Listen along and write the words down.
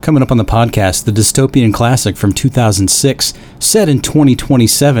Coming up on the podcast, the dystopian classic from 2006, set in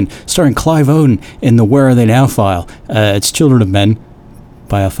 2027, starring Clive Owen in the Where Are They Now file. It's Chidren of Men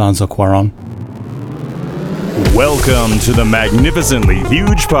by Alfonso Cuarón. Welcome to the Magnificently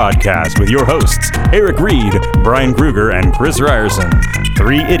Huge Podcast with your hosts, Eric Reed, Brian Kruger, and Chris Ryerson.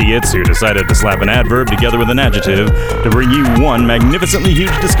 Three idiots who decided to slap an adverb together with an adjective to bring you one magnificently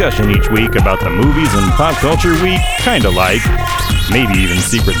huge discussion each week about the movies and pop culture we kinda like, maybe even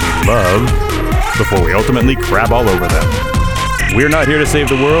secretly love, before we ultimately crap all over them. We're not here to save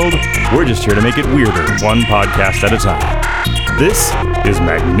the world, we're just here to make it weirder, one podcast at a time. This is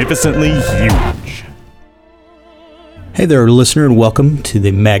Magnificently Huge. Hey there, listener, and welcome to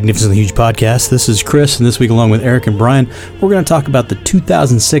the Magnificently Huge Podcast. This is Chris, and this week, along with Eric and Brian, we're going to talk about the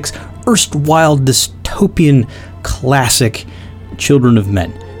 2006 erstwhile dystopian classic, Chidren of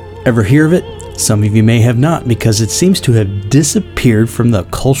Men. Ever hear of it? Some of you may have not, because it seems to have disappeared from the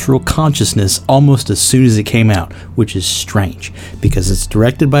cultural consciousness almost as soon as it came out, which is strange, because it's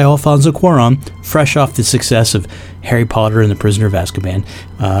directed by Alfonso Cuarón, fresh off the success of Harry Potter and the Prisoner of Azkaban.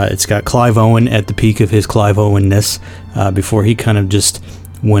 It's got Clive Owen at the peak of his Clive Owen-ness, before he kind of just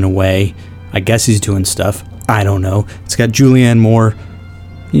went away. I guess he's doing stuff. I don't know. It's got Julianne Moore.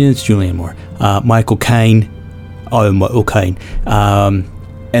 Yeah, it's Julianne Moore. Michael Caine.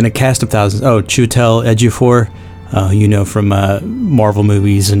 And a cast of thousands. Oh, Chiwetel Ejiofor, from Marvel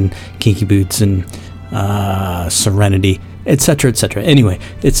movies and Kinky Boots and Serenity, etc., etc. Anyway,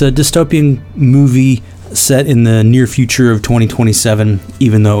 it's a dystopian movie set in the near future of 2027,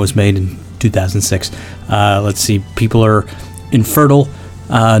 even though it was made in 2006. Let's see, people are infertile,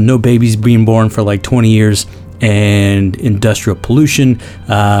 no babies being born for like 20 years, and industrial pollution.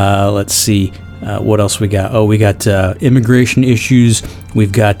 Let's see. What else we got? Oh, we got immigration issues.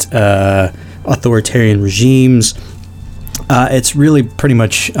 We've got authoritarian regimes. It's really pretty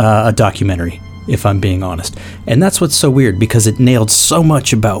much a documentary, if I'm being honest. And that's what's so weird, because it nailed so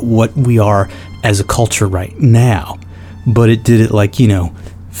much about what we are as a culture right now. But it did it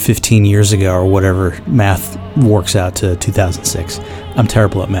 15 years ago or whatever math works out to 2006. I'm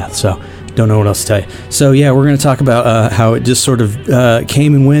terrible at math, so don't know what else to tell you. So yeah, we're going to talk about how it just sort of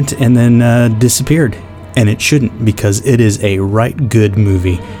came and went and then disappeared. And it shouldn't, because it is a right good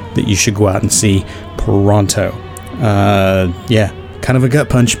movie that you should go out and see pronto. Yeah, kind of a gut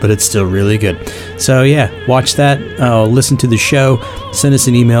punch, but it's still really good. So yeah, watch that, listen to the show, send us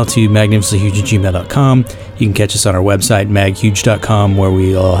an email to magnificentlyhuge@gmail.com. You can catch us on our website, maghuge.com, where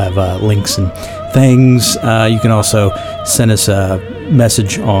we all have links and things. You can also send us a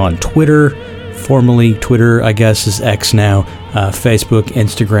message on Twitter, formerly Twitter, I guess, is X now, Facebook,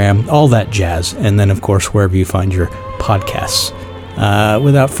 Instagram, all that jazz. And then, of course, wherever you find your podcasts.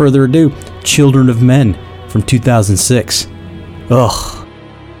 Without further ado, Chidren of Men from 2006. Ugh.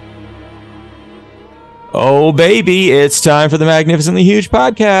 Oh, baby, it's time for the Magnificently Huge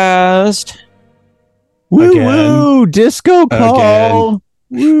Podcast. Woo woo, disco call. Again.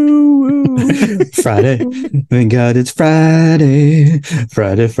 Woo woo. Friday. Thank God it's Friday.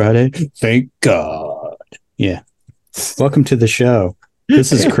 Friday. Thank God. Yeah. Welcome to the show.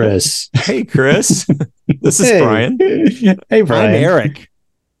 This is Chris. Hey, Chris. This is Brian. Hey, Brian. I'm Eric.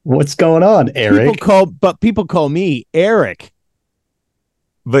 What's going on, Eric? People call me Eric.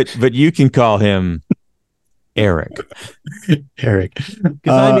 But you can call him Eric. Eric. Because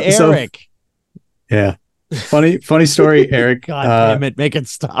I'm Eric. Yeah. Funny story, Eric. God damn it, make it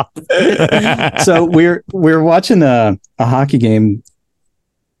stop. So we're watching a hockey game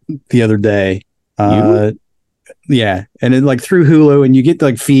the other day. Yeah, and it through Hulu, and you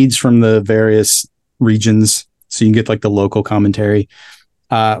get feeds from the various regions, so you can get the local commentary.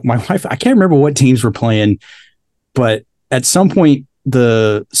 My wife, I can't remember what teams were playing, but at some point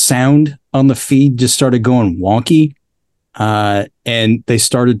the sound on the feed just started going wonky, and they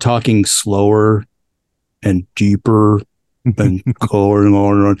started talking slower and deeper and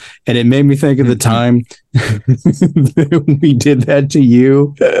and it made me think of the time that we did that to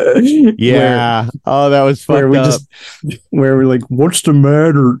you. Yeah. That was fucked up. Where we're like, what's the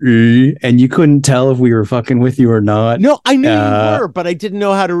matter, E? And you couldn't tell if we were fucking with you or not. No, I knew you were, but I didn't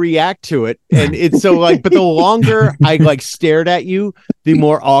know how to react to it. And it's so but the longer I stared at you, the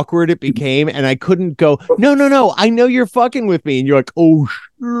more awkward it became. And I couldn't go, no, I know you're fucking with me. And you're like, oh,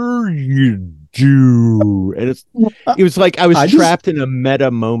 sure you do. And it was like I was trapped in a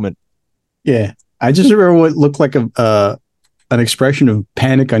meta moment. Yeah. I just remember what looked like an expression of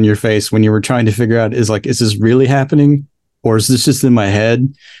panic on your face when you were trying to figure out, is this really happening, or is this just in my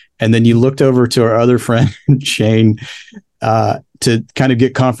head? And then you looked over to our other friend, Shane, to kind of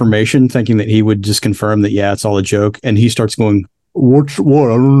get confirmation, thinking that he would just confirm that, yeah, it's all a joke. And he starts going, what's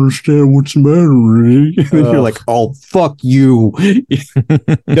what? I don't understand what's the matter, Rick. And you're like, oh, fuck you.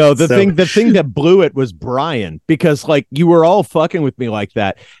 No, the thing that blew it was Brian, because like you were all fucking with me like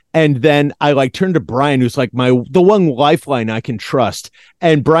that. And then I like turned to Brian, who's like the one lifeline I can trust.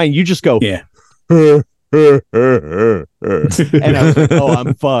 And Brian, you just go, yeah. And I was like, oh,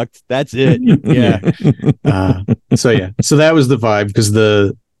 I'm fucked. That's it. Yeah. So that was the vibe, because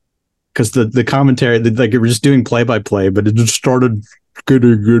the commentary, like, it was just doing play by play, but it just started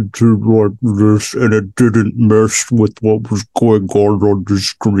getting into like this, and it didn't mess with what was going on the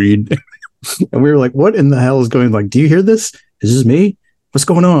screen. And we were like, what in the hell is going, like, do you hear this? Is this me? What's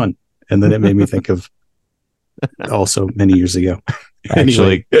going on? And then it made me think of also many years ago.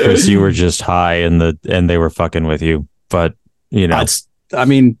 Actually, Chris, you were just high and they were fucking with you. But you know,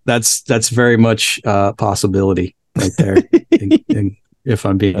 that's very much a possibility right there. If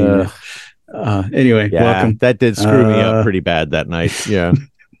I'm being anyway, yeah, welcome. That did screw me up pretty bad that night. Yeah.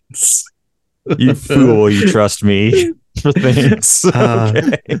 You fool, you trust me for things.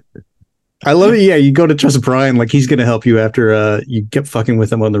 Okay. I love it. Yeah, you go to trust Brian, like he's going to help you after you kept fucking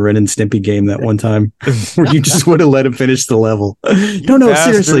with him on the Ren and Stimpy game that one time, where you just would have let him finish the level. No,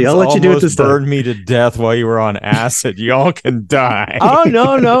 seriously, I'll let you do it this time. Burned me to death while you were on acid. Y'all can die. Oh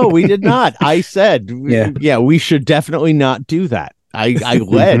no, we did not. I said, yeah, we should definitely not do that. I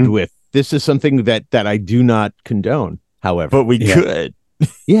led with, this is something that I do not condone. However, but we could.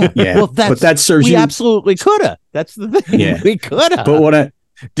 Yeah. Well, that serves we you. absolutely could have. That's the thing. Yeah. We could have. But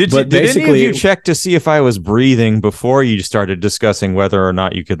Did any of you check to see if I was breathing before you started discussing whether or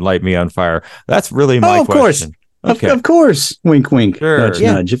not you could light me on fire? That's really my question. Okay. Of course. Wink, wink. Sure. Nudge,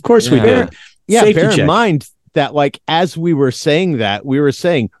 nudge. Of course we did. Yeah, Safety bear check. in mind that, like, as we were saying that, we were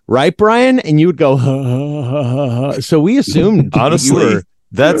saying, right, Brian? And you would go, so we assumed. Honestly,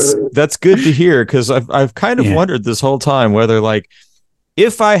 that's good to hear, because I've kind of wondered this whole time whether, like,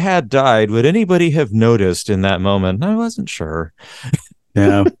 if I had died, would anybody have noticed in that moment? I wasn't sure.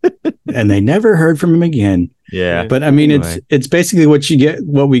 No, and they never heard from him again. Yeah, but I mean, it's basically what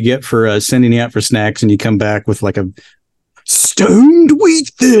we get for sending you out for snacks, and you come back with like a stoned wheat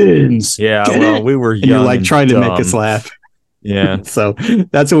thins. Yeah, well, we were young, and you're like trying to make dumb. us laugh. Yeah, so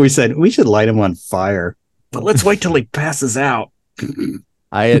that's what we said. We should light him on fire, but let's wait till he passes out.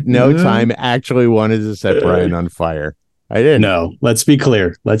 I at no time actually wanted to set Brian on fire. I didn't. No, let's be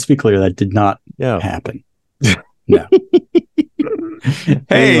clear. That did not happen. No. Hey,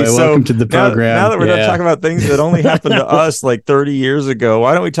 anyway, so welcome to the program. Now that we're not talking about things that only happened to us like 30 years ago,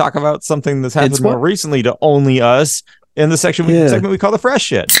 why don't we talk about something that's happened more recently to only us in the segment we call the fresh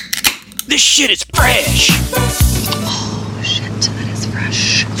shit? This shit is fresh. Oh shit, that is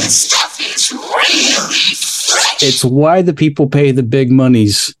fresh. This stuff is really fresh. It's why the people pay the big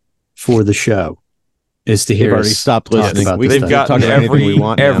monies for the show. Is to hear They've already stopped listening. They've gotten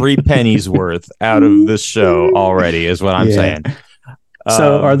every penny's worth out of this show already, is what I'm saying.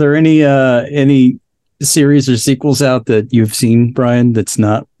 So are there any series or sequels out that you've seen, Brian, that's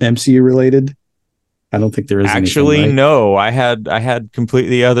not MCU related? I don't think there is. Actually, anything, right? no. I had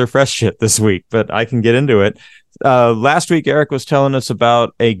completely other fresh shit this week, but I can get into it. Last week, Eric was telling us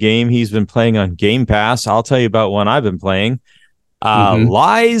about a game he's been playing on Game Pass. I'll tell you about one I've been playing.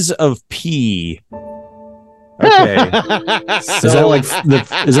 Lies of P. Okay.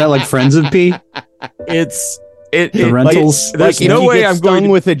 Is that like Friends of P? The rentals. There's like no way I'm stung going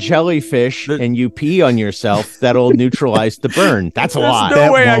with a jellyfish and you pee on yourself. That'll neutralize the burn. That's a lie.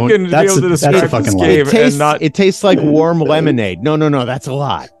 No way I can be able to describe this game and not. It tastes like warm lemonade. No, that's a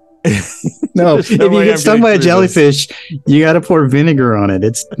lie. No, if you get stung by a jellyfish, you got to pour vinegar on it.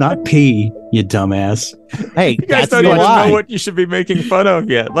 It's not pee, you dumbass. Hey, You guys that's don't the even lie. know what you should be making fun of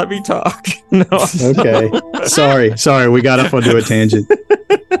yet. Let me talk. No. Okay. Sorry. We got off onto a tangent.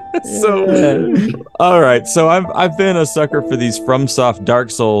 So, all right. So I've been a sucker for these FromSoft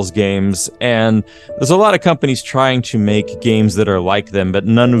Dark Souls games, and there's a lot of companies trying to make games that are like them, but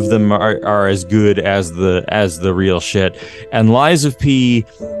none of them are as good as the real shit. And Lies of P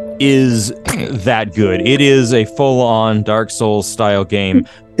is that good. It is a full-on Dark Souls style game,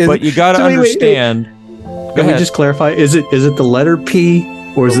 but you got to understand. Can we just clarify? Is it the letter P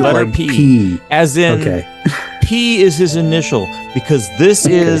or is it letter like P? P? As in, okay. P is his initial, because this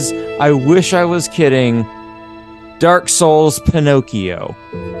is, I wish I was kidding, Dark Souls Pinocchio.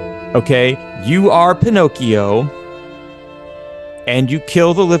 Okay, you are Pinocchio, and you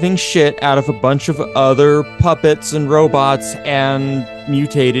kill the living shit out of a bunch of other puppets and robots and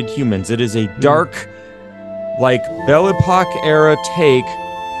mutated humans. It is a dark, like, Belle Epoque era take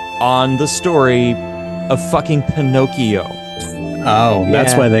on the story of fucking Pinocchio. Oh,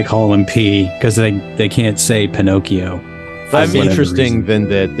 that's why they call him P, because they can't say Pinocchio. Less whatever interesting reason.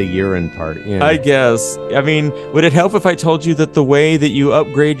 than the urine part. Yeah. I guess. I mean, would it help if I told you that the way that you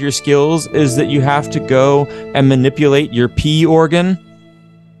upgrade your skills is that you have to go and manipulate your pee organ?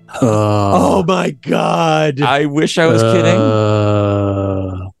 Oh my God. I wish I was kidding.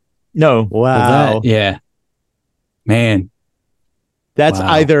 No. Wow. Yeah. Man. That's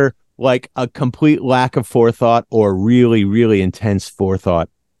Wow. either like a complete lack of forethought or really, really intense forethought.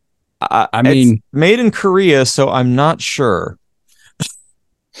 I mean, it's made in Korea, so I'm not sure.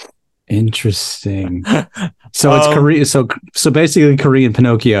 interesting. So it's Korea. So basically, Korean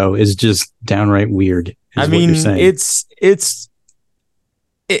Pinocchio is just downright weird. I mean, it's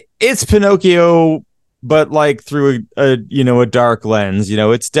Pinocchio, but like through a dark lens.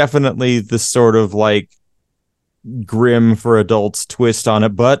 It's definitely the sort of like grim for adults twist on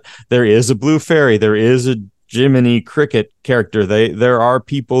it. But there is a blue fairy. There is a Jiminy Cricket character. There are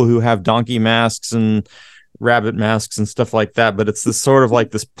people who have donkey masks and rabbit masks and stuff like that. But it's this sort of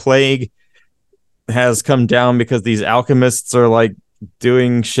like this plague has come down because these alchemists are like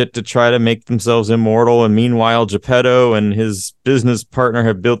doing shit to try to make themselves immortal, and meanwhile Geppetto and his business partner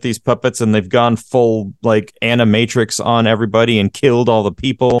have built these puppets, and they've gone full like animatrix on everybody and killed all the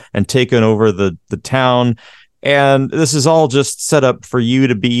people and taken over the town. And this is all just set up for you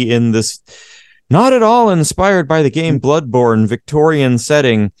to be in this not at all inspired by the game Bloodborne Victorian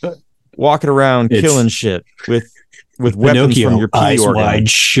setting, walking around killing shit with weapons Pinocchio, from your pee eyes organ. wide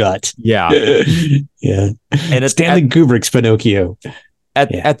shut. Yeah. Yeah. And it's Stanley Kubrick's Pinocchio.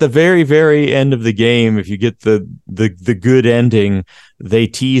 At the very, very end of the game, if you get the good ending, they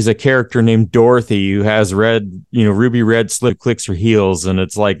tease a character named Dorothy who has ruby red slip clicks her heels, and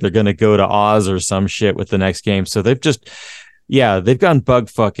it's like they're gonna go to Oz or some shit with the next game. So they've gone bug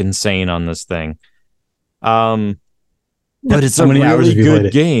fuck insane on this thing. But it's How a many hours really have you played good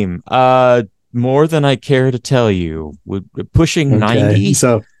it? game. More than I care to tell you. We're pushing 90.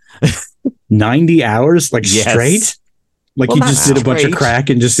 So 90 hours, like Yes. straight? Like Well, you not just did a bunch of straight. crack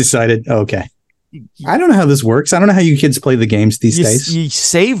and just decided, okay. I don't know how this works. I don't know how you kids play the games these days. You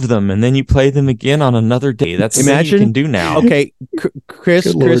save them and then you play them again on another day. That's what you can do now. Okay, Chris,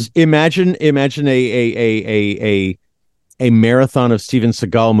 Good Lord. imagine a marathon of Steven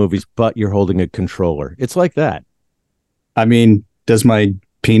Seagal movies, but you're holding a controller. It's like that. I mean, does my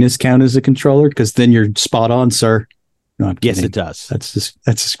penis count as a controller? Because then you're spot on, sir. No, I'm Yes, kidding. it does. That's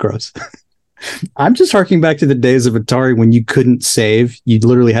just gross. I'm just harking back to the days of Atari when you couldn't save. You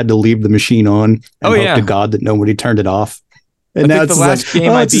literally had to leave the machine on and hope to God that nobody turned it off. And now it's like,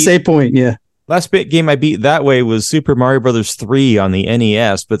 it's a save point. Yeah. Last game I beat that way was Super Mario Brothers 3 on the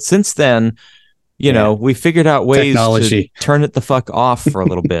NES. But since then, we figured out ways to turn it the fuck off for a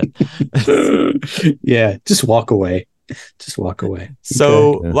little bit. Yeah. Just walk away. Just walk away.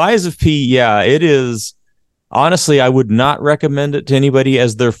 So Okay. Lies of P, it is. Honestly, I would not recommend it to anybody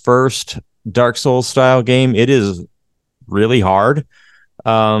as their first Dark Souls style game. It is really hard.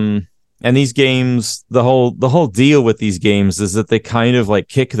 And these games, the whole deal with these games is that they kind of like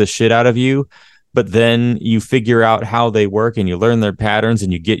kick the shit out of you, but then you figure out how they work and you learn their patterns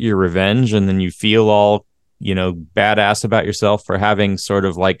and you get your revenge, and then you feel all badass about yourself for having sort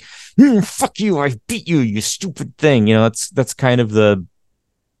of like, fuck you, I beat you, you stupid thing. That's kind of the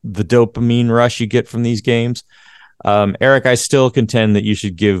dopamine rush you get from these games. Eric, I still contend that you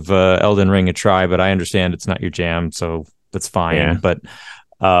should give Elden Ring a try, but I understand it's not your jam, so that's fine. Yeah. But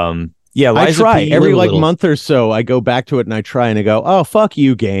I try every month or so. I go back to it and I try and I go, oh, fuck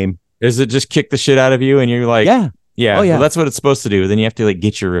you, game. Does it just kick the shit out of you and you're like, yeah. Well, that's what it's supposed to do. Then you have to like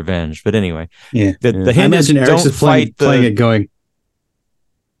get your revenge. But anyway, yeah. The I hint is imagine Eric's don't just playing it going.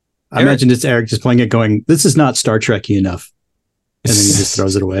 I imagine it's Eric just playing it going, this is not Star Trek-y enough. And then he just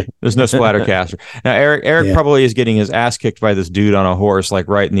throws it away. There's no splattercaster. Now, Eric probably is getting his ass kicked by this dude on a horse, like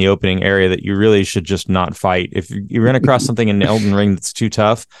right in the opening area that you really should just not fight. If you run across something in Elden Ring that's too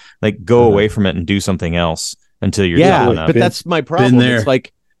tough, like go away from it and do something else until you're done. But that's my problem. It's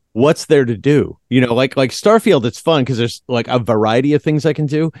like, what's there to do? Like Starfield, it's fun because there's like a variety of things I can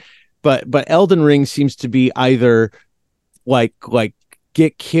do. But Elden Ring seems to be either like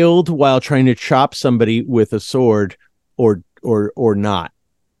get killed while trying to chop somebody with a sword or not.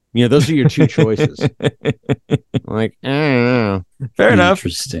 Those are your two choices. Like, I don't know. Fair enough.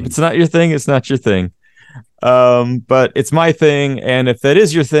 Interesting. If it's not your thing, it's not your thing. But it's my thing, and if that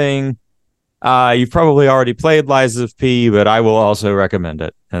is your thing, you've probably already played Lies of P, but I will also recommend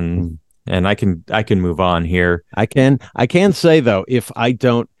it. And I can move on here. I can say though, if I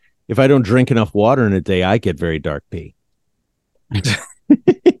don't drink enough water in a day, I get very dark pee.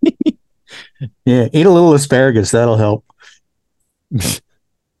 Yeah, eat a little asparagus. That'll help.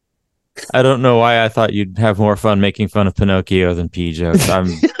 I don't know why I thought you'd have more fun making fun of Pinocchio than pee jokes. I'm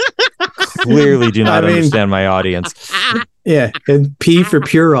clearly do not understand my audience. Yeah, and P for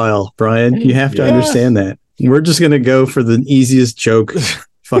puerile, Brian. You have to understand that. We're just gonna go for the easiest joke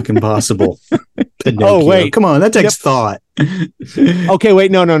fucking possible. Pinocchio. Oh, wait. Come on, that takes thought. Okay,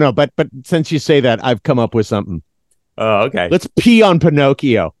 wait, no. But since you say that, I've come up with something. Oh, okay. Let's pee on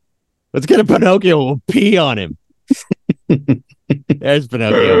Pinocchio. Let's get a Pinocchio. We'll pee on him. There's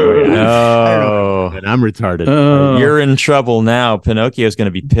Pinocchio for you. No. And I'm retarded. You're in trouble now. Pinocchio's going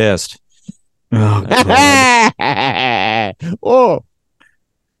to be pissed. Oh, Oh.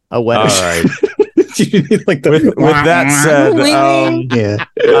 A wet. All right. like With that said, yeah.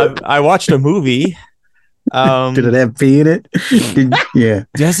 I watched a movie. Did it have pee in it? Yeah.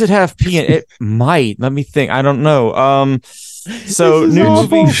 Does it have pee in it? It might. Let me think. I don't know. So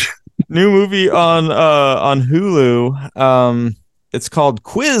new movie on Hulu. It's called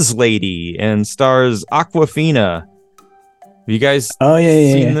Quiz Lady and stars Aquafina. Have you guys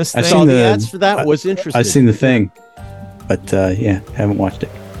seen this thing? I saw the ads for that. Was interesting. I've seen the thing, but haven't watched it.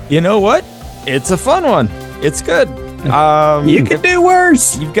 You know what? It's a fun one. It's good. You could do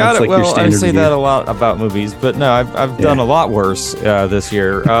worse. You've got That's it. like your Well, I standard say review. that a lot about movies, but no, I've done a lot worse this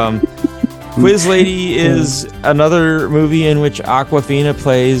year. Quiz Lady is another movie in which Aquafina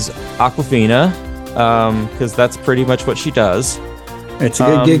plays Aquafina, because that's pretty much what she does. It's a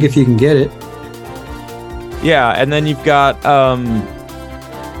good gig if you can get it. Yeah, and then you've got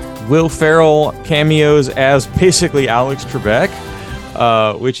Will Ferrell cameos as basically Alex Trebek,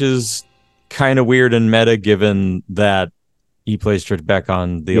 which is kind of weird and meta given that he plays Trebek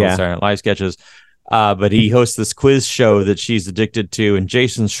on the old Saturday Night Live sketches. But he hosts this quiz show that she's addicted to, and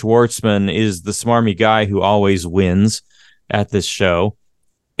Jason Schwartzman is the smarmy guy who always wins at this show.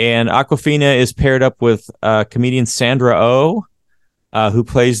 And Aquafina is paired up with comedian Sandra Oh, who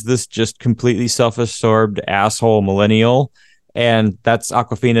plays this just completely self-absorbed asshole millennial, and that's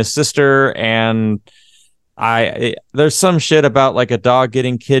Aquafina's sister. And there's some shit about like a dog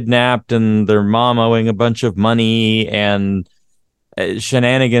getting kidnapped and their mom owing a bunch of money and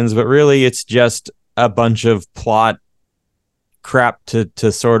shenanigans, but really it's just a bunch of plot crap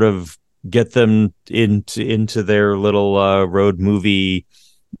to sort of get them into their little road movie,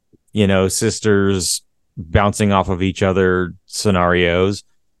 sisters bouncing off of each other scenarios.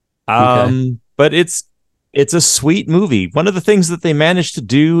 But it's a sweet movie. One of the things that they managed to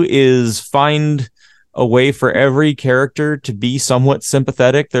do is find a way for every character to be somewhat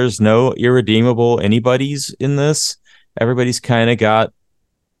sympathetic. There's no irredeemable anybody's in this. Everybody's kind of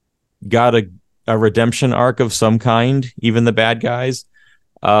got a redemption arc of some kind, even the bad guys.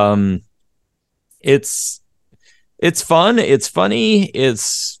 It's fun, it's funny,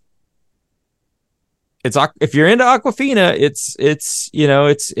 it's if you're into Aquafina, it's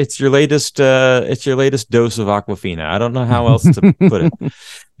your latest dose of Aquafina. I don't know how else to put it.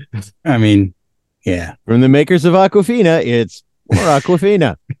 I mean, yeah. From the makers of Aquafina, it's more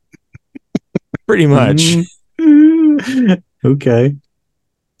Aquafina. Pretty much. Okay.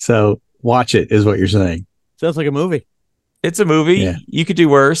 So watch it is what you're saying. Sounds like a movie. It's a movie. Yeah. You could do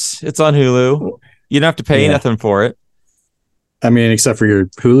worse. It's on Hulu. You don't have to pay nothing for it. I mean, except for your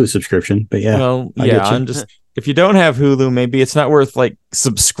Hulu subscription, but yeah. Well, I get you. I'm just, if you don't have Hulu, maybe it's not worth like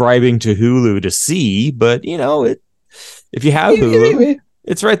subscribing to Hulu to see, but if you have Hulu,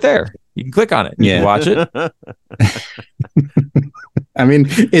 it's right there. You can click on it. You can watch it. I mean,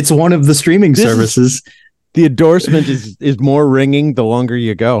 it's one of the streaming services. The endorsement is more ringing the longer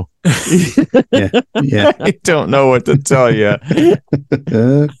you go. Yeah. I don't know what to tell you.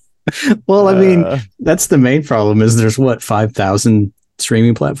 Well, I mean, that's the main problem is there's 5,000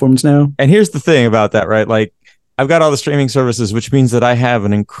 streaming platforms now. And here's the thing about that, right? Like, I've got all the streaming services, which means that I have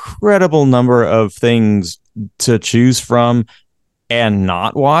an incredible number of things to choose from and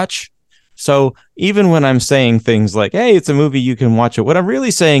not watch. So even when I'm saying things like, hey, it's a movie, you can watch it, what I'm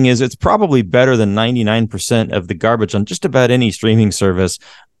really saying is it's probably better than 99% of the garbage on just about any streaming service,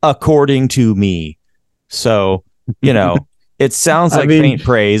 according to me. So, it sounds like faint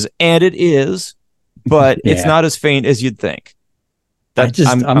praise, and it is, but it's not as faint as you'd think. I'm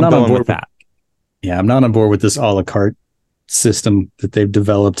not on board with that. Yeah, I'm not on board with this a la carte system that they've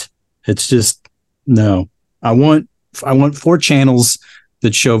developed. It's just no. I want 4 channels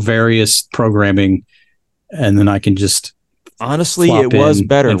that show various programming, and then I can just honestly, it was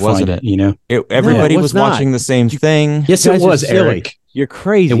better, wasn't it? Everybody was watching the same thing. Yes, it was, Eric. You're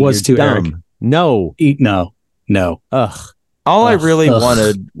crazy. It was too, dumb. Eric. No. Ugh. All I really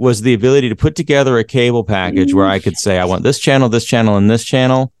wanted was the ability to put together a cable package where I could say, I want this channel, and this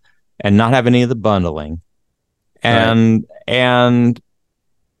channel, and not have any of the bundling. And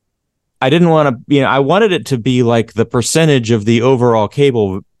I didn't want to, I wanted it to be like the percentage of the overall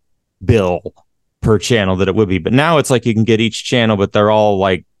cable bill per channel that it would be. But now it's like you can get each channel, but they're all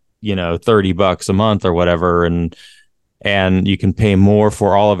like, $30 a month or whatever. And you can pay more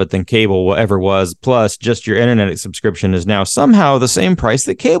for all of it than cable ever was. Plus, just your internet subscription is now somehow the same price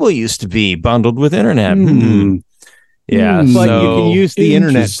that cable used to be, bundled with internet. Yeah, but you can use the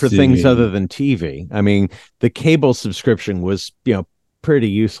internet for things other than TV. I mean, the cable subscription was,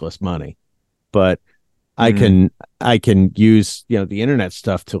 pretty useless money, but I can use, the internet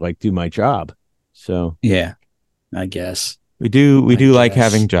stuff to like do my job. So yeah, I guess we do like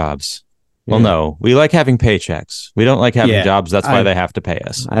having jobs. Well, no, we like having paychecks. We don't like having jobs. That's why they have to pay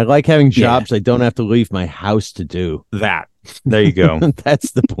us. I like having jobs I don't have to leave my house to do. That. There you go.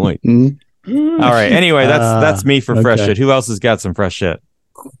 That's the point. All right. Anyway, that's me for fresh shit. Who else has got some fresh shit?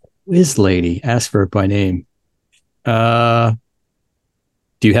 Whiz lady, ask for it by name. Do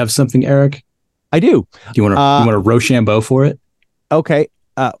you have something, Eric? I do. Do you want to Rochambeau for it? Okay.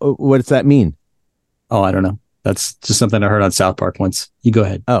 What does that mean? Oh, I don't know. That's just something I heard on South Park once. You go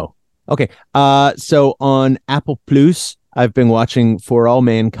ahead. Oh, okay. So on Apple Plus, I've been watching For All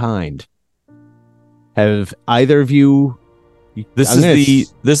Mankind. Have either of you? This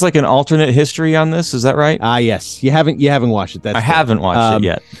is like an alternate history on this. Is that right? Yes. You haven't watched it. I haven't watched it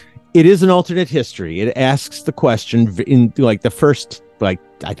yet. It is an alternate history. It asks the question in like the first, I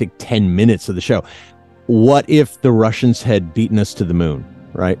think 10 minutes of the show. What if the Russians had beaten us to the moon?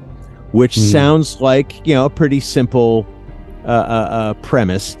 Right. Which sounds like, a pretty simple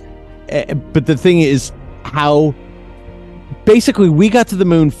premise. But the thing is how basically we got to the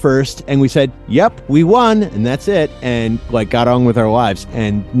moon first and we said, yep, we won. And that's it. And got on with our lives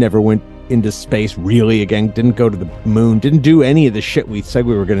and never went into space really again. Didn't go to the moon. Didn't do any of the shit we said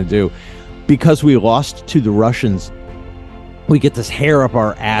we were going to do. Because we lost to the Russians, we get this hair up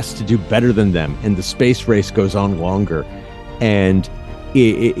our ass to do better than them. And the space race goes on longer. And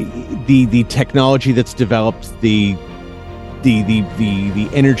the technology that's developed, the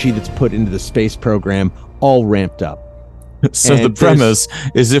energy that's put into the space program, all ramped up. So and the premise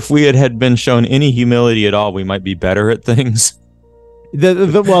is, if we had been shown any humility at all, we might be better at things.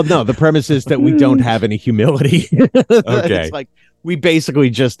 The premise is that we don't have any humility. Okay, it's like we basically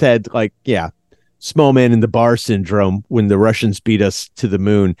just had small man in the bar syndrome when the Russians beat us to the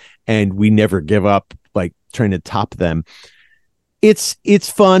moon, and we never give up, trying to top them. It's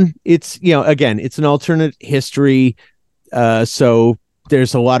fun. It's, again, it's an alternate history. So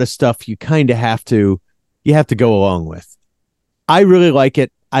there's a lot of stuff you kind of have to go along with. I really like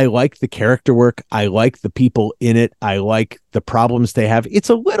it. I like the character work. I like the people in it. I like the problems they have. It's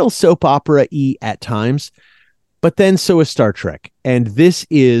a little soap opera-y at times, but then so is Star Trek. And this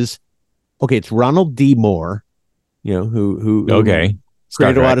is, it's Ronald D. Moore, who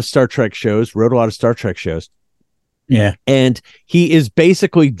created a lot of Star Trek shows, wrote a lot of Star Trek shows. Yeah. And he is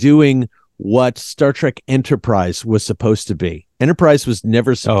basically doing what Star Trek Enterprise was supposed to be. Enterprise was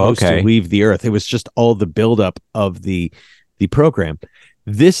never supposed to leave the Earth. It was just all the buildup of the program.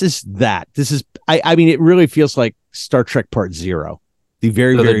 This is that. This is, I mean, it really feels like Star Trek Part Zero. The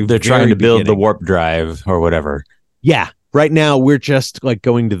they're trying to build the warp drive or whatever. Yeah. Right now, we're just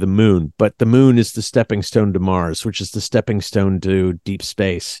going to the moon, but the moon is the stepping stone to Mars, which is the stepping stone to deep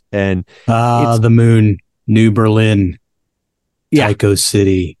space. And the moon, New Berlin, Tycho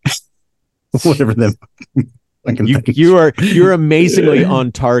City, whatever them. You're amazingly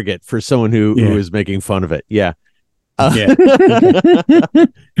on target for someone who is making fun of it. Yeah. Okay.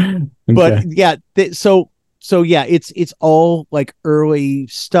 But it's all early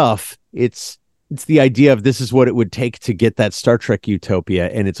stuff. It's the idea of this is what it would take to get that Star Trek utopia,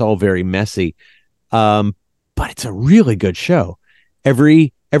 and it's all very messy. But it's a really good show.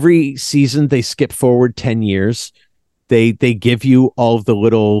 Every season they skip forward 10 years. They give you all of the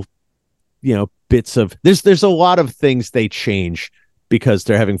little, bits of there's a lot of things they change because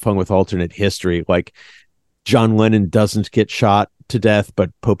they're having fun with alternate history. Like John Lennon doesn't get shot to death, but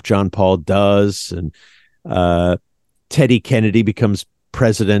Pope John Paul does, and Teddy Kennedy becomes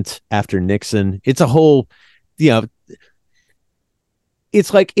president after Nixon. It's a whole,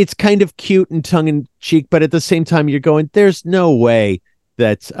 it's kind of cute and tongue in cheek, but at the same time you're going, there's no way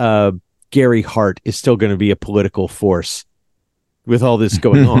that Gary Hart is still going to be a political force with all this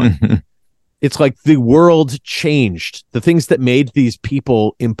going on. It's like the world changed. The things that made these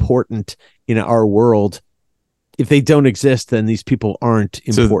people important in our world, if they don't exist, then these people aren't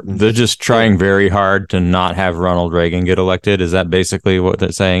important. So they're just trying very hard to not have Ronald Reagan get elected. Is that basically what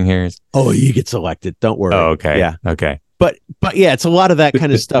they're saying here? Oh, he gets elected. Don't worry. Oh, okay. Yeah. Okay. But yeah, it's a lot of that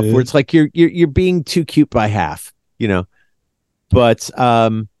kind of stuff where it's like you're being too cute by half, But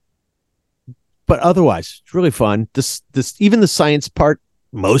but otherwise, it's really fun. This even the science part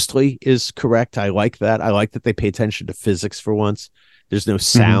mostly is correct. I like that. I like that they pay attention to physics for once. There's no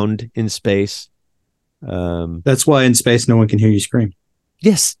sound in space. That's why in space no one can hear you scream.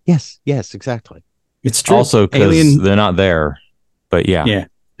 Yes, exactly. It's true. Also, because they're not there. But yeah.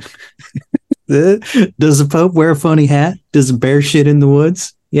 Does the Pope wear a funny hat? Does a bear shit in the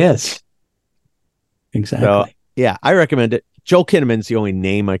woods? Yes. Exactly. So, yeah, I recommend it. Joel Kinnaman's the only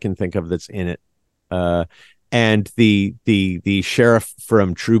name I can think of that's in it. And the sheriff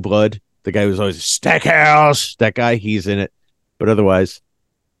from True Blood, the guy who's always Stackhouse, that guy, he's in it. But otherwise,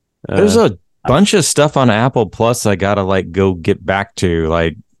 there's a bunch of stuff on Apple Plus I gotta like go get back to.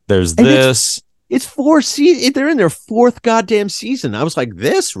 Like, there's this. It's 4 seasons. They're in their 4th goddamn season. I was like,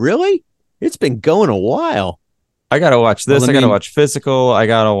 this really? It's been going a while. I gotta watch this. I gotta watch Physical. I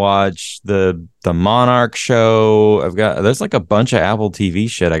gotta watch the Monarch show. There's like a bunch of Apple TV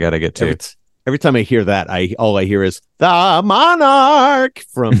shit I gotta get to. Every time I hear that, all I hear is the Monarch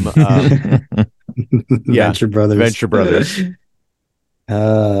from Venture Brothers.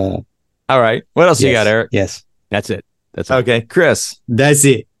 All right. What else you got, Eric? Yes. That's it. Okay, Chris. That's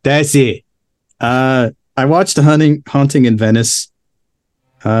it. I watched Haunting in Venice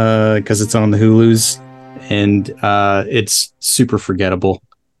because it's on the Hulus, and it's super forgettable.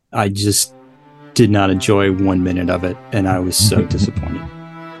 I just did not enjoy 1 minute of it, and I was so disappointed.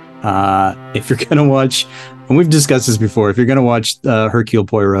 If you're gonna watch, and we've discussed this before, if you're gonna watch Hercule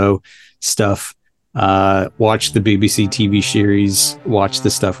Poirot stuff, watch the BBC TV series, watch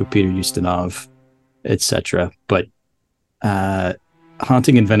the stuff with Peter Ustinov, etc. But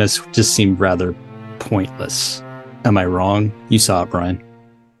Haunting in Venice just seemed rather pointless. Am I wrong? You saw it, Brian.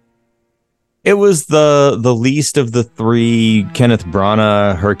 It was the least of the 3 Kenneth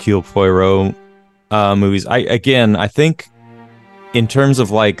Branagh Hercule Poirot movies. I think in terms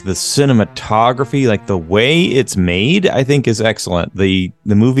of like the cinematography, like the way it's made, I think is excellent. The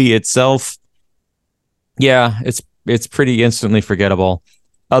movie itself, it's pretty instantly forgettable.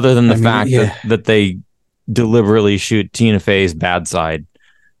 Other than the fact that they deliberately shoot Tina Fey's bad side.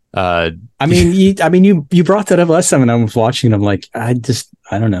 You brought that up last time, and I was watching. And I'm like, I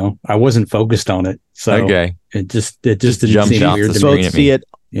don't know. I wasn't focused on it, so okay. It just didn't seem weird to me. See it?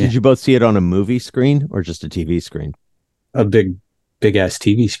 Yeah. Did you both see it on a movie screen or just a TV screen? A big ass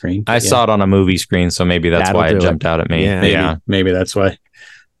TV screen. I saw it on a movie screen, so maybe that's why it jumped out at me. Yeah, maybe that's why.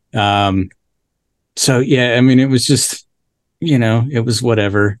 So yeah, I mean, it was just, it was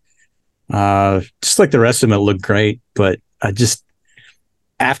whatever. Just like the rest of them, it looked great, but I just,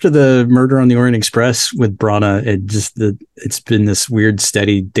 after the Murder on the Orient Express with Branagh, it's been this weird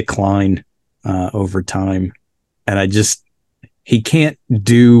steady decline over time, and he can't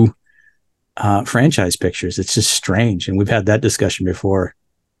do franchise pictures. It's just strange, and we've had that discussion before.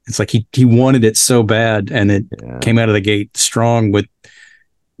 It's like he wanted it so bad, and it came out of the gate strong with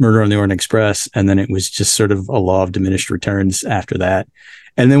Murder on the Orient Express, and then it was just sort of a law of diminished returns after that.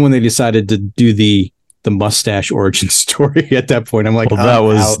 And then when they decided to do the mustache origin story at that point, I'm like, that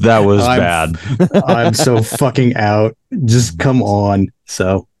was bad. I'm so fucking out. Just come on.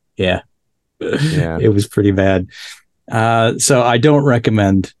 So yeah, it was pretty bad. So I don't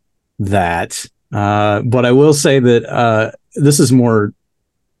recommend that. But I will say that this is more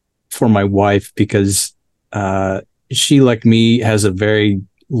for my wife, because she, like me, has a very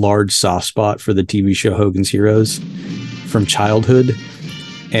large soft spot for the TV show Hogan's Heroes from childhood.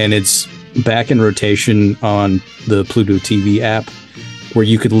 And it's back in rotation on the Pluto TV app, where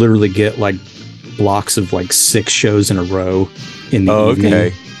you could literally get like blocks of like 6 shows in a row in the evening.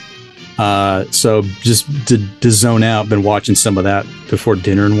 Okay. So just to zone out, been watching some of that before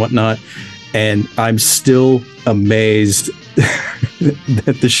dinner and whatnot. And I'm still amazed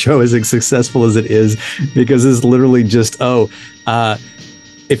that the show is as successful as it is, because it's literally just,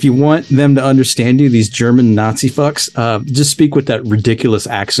 if you want them to understand you, these German Nazi fucks, just speak with that ridiculous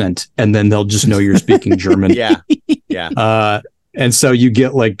accent, and then they'll just know you're speaking German. Yeah. And so you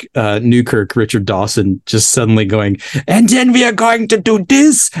get like Newkirk, Richard Dawson, just suddenly going, and then we are going to do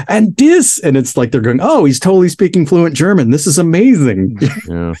this and this. And it's like they're going, oh, he's totally speaking fluent German. This is amazing.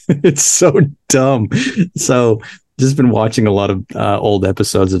 Yeah. It's so dumb. So just been watching a lot of old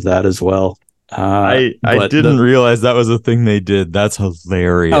episodes of that as well. I didn't realize that was a thing they did. That's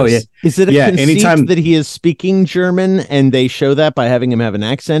hilarious. Oh yeah. Is it a conceit that he is speaking German and they show that by having him have an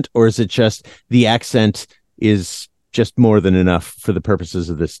accent, or is it just the accent is just more than enough for the purposes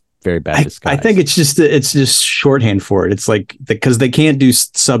of this very bad disguise? I think it's just shorthand for it. It's like, because they can't do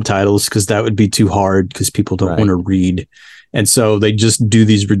subtitles because that would be too hard, because people don't want to read. And so they just do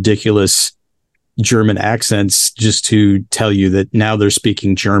these ridiculous German accents just to tell you that now they're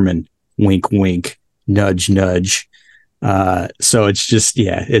speaking German, wink, wink, nudge, nudge. So it's just,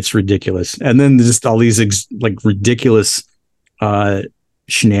 it's ridiculous. And then just all these ridiculous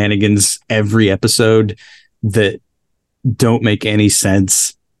shenanigans every episode that don't make any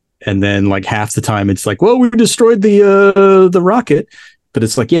sense. And then like half the time it's like, well, we destroyed the rocket, but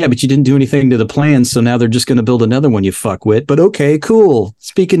it's like, yeah, but you didn't do anything to the plan, so now they're just going to build another one, you fuckwit. But okay, cool.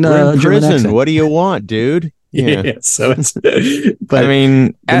 Speaking We're in prison, what do you want, dude? Yeah. So it's, but I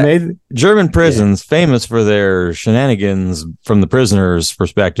mean, German prisons famous for their shenanigans from the prisoners'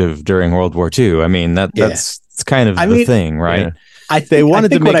 perspective during World War II. I mean, that's kind of the thing, right? Yeah. They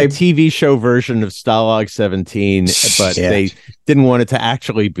wanted to make a TV show version of Stalag 17, but they didn't want it to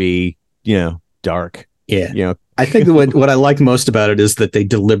actually be, dark. Yeah. I think what I like most about it is that they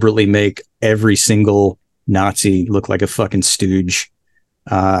deliberately make every single Nazi look like a fucking stooge.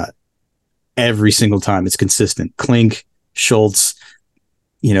 Every single time it's consistent. Klink, Schultz,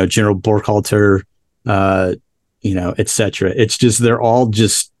 General Burkhalter, etc. It's just, they're all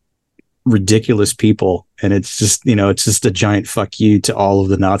just ridiculous people. And it's just, it's just a giant fuck you to all of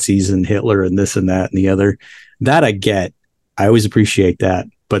the Nazis and Hitler and this and that and the other. That I get. I always appreciate that.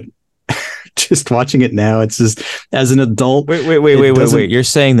 But just watching it now, it's just, as an adult. Wait. You're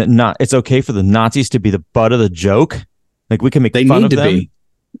saying that it's okay for the Nazis to be the butt of the joke? Like, we can make fun of them?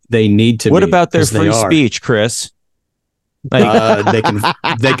 They need to. What about their free speech, Chris? Like,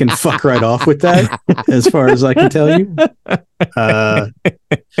 they can fuck right off with that, as far as I can tell you.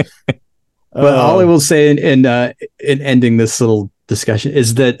 But all I will say in ending this little discussion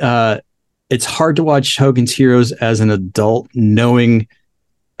is that it's hard to watch Hogan's Heroes as an adult, knowing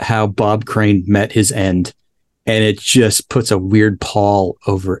how Bob Crane met his end, and it just puts a weird pall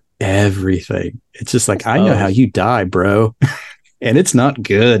over everything. It's just like, I know how you die, bro. And it's not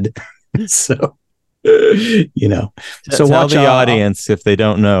good. So, so tell watch the audience if they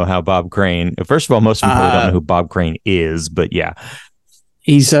don't know how Bob Crane. First of all, most people don't know who Bob Crane is, but yeah,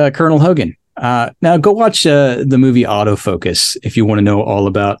 he's Colonel Hogan. Now go watch the movie Autofocus if you want to know all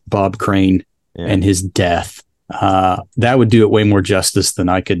about Bob Crane and his death. That would do it way more justice than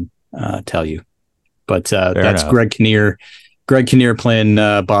I could tell you. But that's enough. Greg Kinnear playing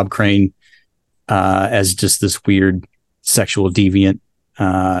Bob Crane as just this weird sexual deviant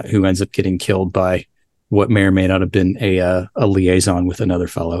who ends up getting killed by what may or may not have been a liaison with another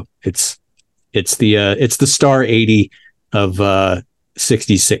fellow. It's the star 80 of 60s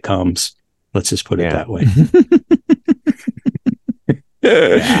sitcoms. Let's just put it that way.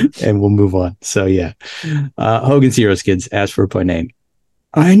 And we'll move on. So Hogan's Heroes, kids. Ask for it by name.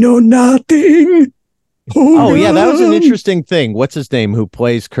 I know nothing. Hogan. Oh yeah, that was an interesting thing. What's his name? Who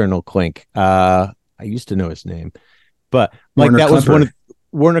plays Colonel Klink? I used to know his name. But like Warner was one of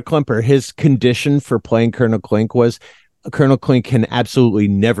Warner Klemper. His condition for playing Colonel Klink was Colonel Klink can absolutely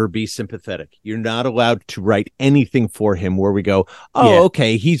never be sympathetic. You're not allowed to write anything for him where we go,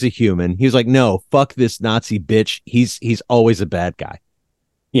 okay, he's a human. He was like, no, fuck this Nazi bitch. He's always a bad guy.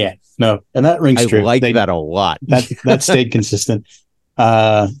 Yeah, no, and that rings true. I like that a lot. That stayed consistent.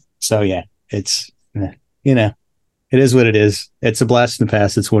 So yeah, it's it is what it is. It's a blast in the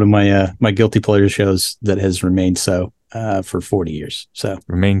past. It's one of my guilty pleasure shows that has remained so for 40 years. So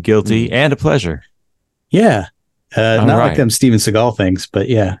remain guilty and a pleasure. Yeah, not like them Steven Seagal things, but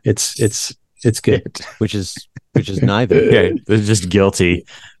yeah, it's good. which is neither. Yeah, they're just guilty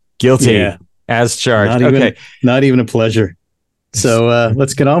as charged. Not even a pleasure. So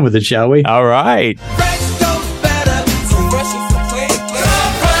let's get on with it, shall we? All right.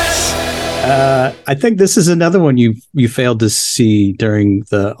 I think this is another one you failed to see during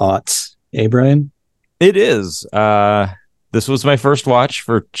the aughts, Brian? It is. This was my first watch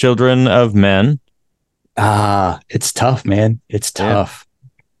for Chidren of Men. It's tough, man. It's tough.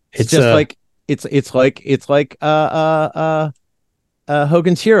 Yeah. It's just it's like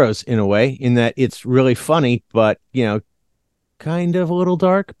Hogan's Heroes in a way, in that it's really funny, but kind of a little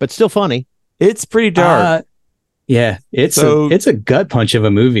dark, but still funny. It's pretty dark. Yeah, it's a gut punch of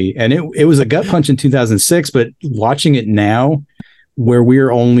a movie, and it was a gut punch in 2006. But watching it now, where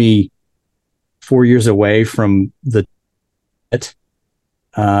we're only 4 years away from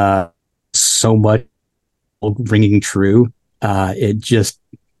so much ringing true, it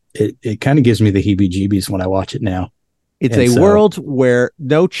kind of gives me the heebie-jeebies when I watch it now. It's a world where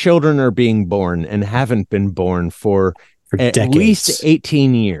no children are being born and haven't been born for at decades. Least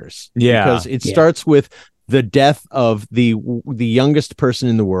 18 years. Yeah, because it starts with the death of the youngest person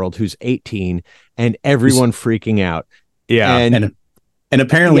in the world, who's 18, and everyone freaking out. Yeah, and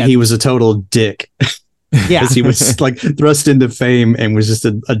apparently he was a total dick. Yeah, he was like thrust into fame and was just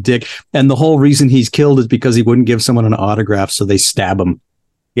a dick. And the whole reason he's killed is because he wouldn't give someone an autograph, so they stab him.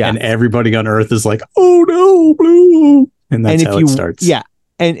 Yeah. And everybody on Earth is like, oh no, blue. And that's how it starts. Yeah.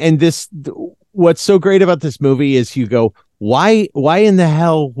 And this, what's so great about this movie is you go, why in the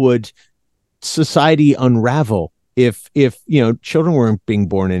hell would society unravel if children weren't being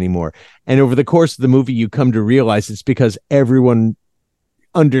born anymore? And over the course of the movie, you come to realize it's because everyone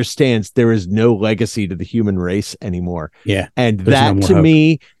understands there is no legacy to the human race anymore. Yeah. And that to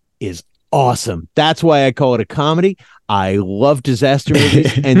me is awesome. That's why I call it a comedy. I love disaster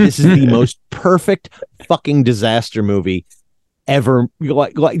movies, and this is the most perfect fucking disaster movie ever.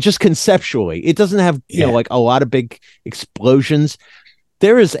 Like just conceptually, it doesn't have like a lot of big explosions.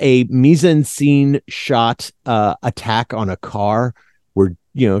 There is a mise-en-scene shot attack on a car where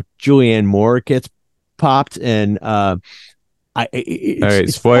Julianne Moore gets popped, and all right,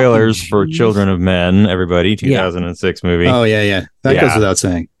 spoilers for Children of Men, everybody. 2006 movie. Oh yeah. That goes without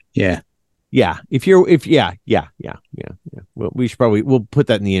saying. Yeah. Yeah. Well, we'll put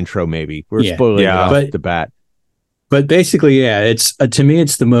that in the intro. Maybe we're spoiling it off the bat. But basically, it's to me,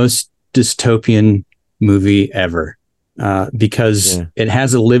 it's the most dystopian movie ever because it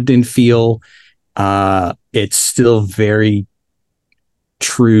has a lived-in feel. It's still very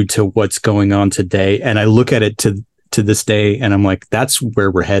true to what's going on today, and I look at it to this day, and I'm like, that's where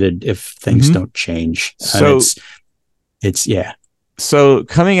we're headed if things don't change. So it's So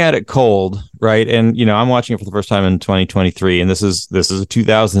coming at it cold, right? And I'm watching it for the first time in 2023, and this is a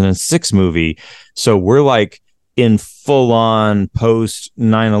 2006 movie. So we're like in full-on post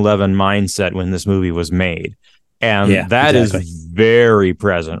 9/11 mindset when this movie was made, and that is very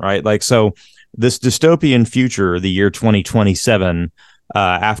present, right? Like, so this dystopian future, the year 2027,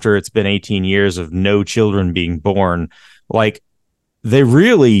 after it's been 18 years of no children being born, like, they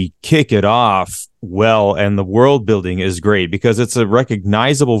really kick it off well, and the world building is great because it's a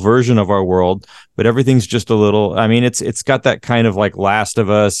recognizable version of our world, but everything's just a little, I mean, it's got that kind of like Last of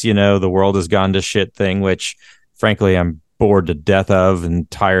Us, the world has gone to shit thing, which frankly I'm bored to death of and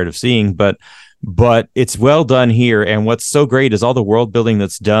tired of seeing, but it's well done here. And what's so great is all the world building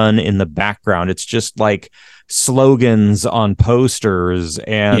that's done in the background. It's just like slogans on posters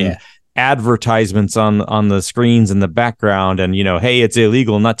and advertisements on the screens in the background, and hey, it's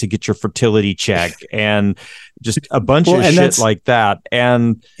illegal not to get your fertility check, and just a bunch of shit like that,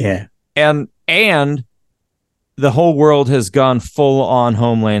 and the whole world has gone full on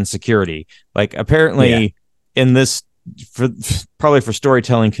Homeland Security. Like, apparently in this, probably for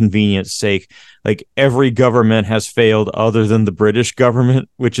storytelling convenience sake, like every government has failed other than the British government,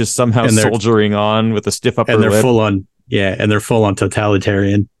 which is somehow soldiering on with a stiff upper lip. And they're full on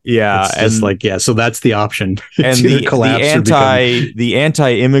totalitarian. Yeah. It's just so that's the option. And the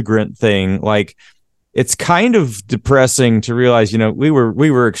anti-immigrant thing, like, it's kind of depressing to realize, we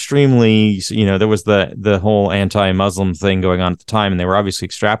were extremely, there was the whole anti-Muslim thing going on at the time, and they were obviously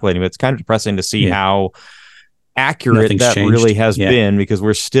extrapolating, but it's kind of depressing to see how accurate that changed. Really has been, because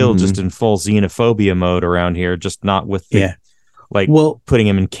we're still just in full xenophobia mode around here, just not with the putting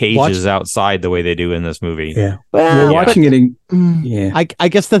him in cages outside the way they do in this movie. Yeah. Well, watching it in, I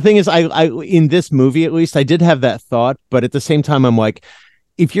guess the thing is, I in this movie, at least, I did have that thought, but at the same time, I'm like,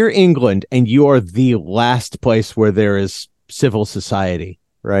 if you're England and you are the last place where there is civil society,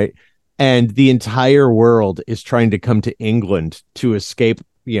 right? And the entire world is trying to come to England to escape,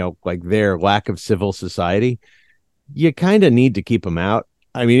 like their lack of civil society, you kind of need to keep them out.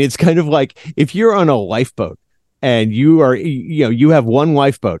 I mean, it's kind of like if you're on a lifeboat and you are, you have one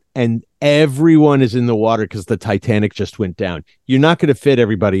lifeboat and everyone is in the water because the Titanic just went down. You're not going to fit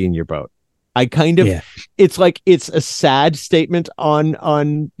everybody in your boat. It's like, it's a sad statement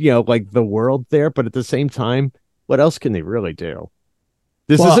on, like the world there, but at the same time, what else can they really do?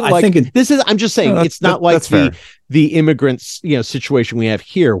 I'm just saying, it's not like the immigrants, situation we have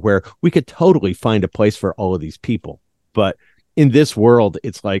here, where we could totally find a place for all of these people. But in this world,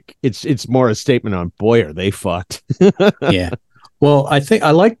 it's like, it's more a statement on, boy, are they fucked. Yeah. Well, I think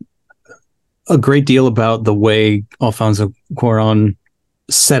I like a great deal about the way Alfonso Cuarón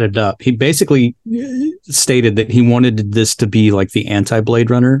set it up. He basically stated that he wanted this to be like the anti-Blade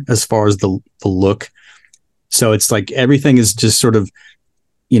Runner as far as the look. So it's like everything is just sort of,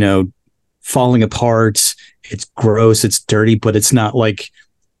 falling apart. It's gross, it's dirty, but it's not like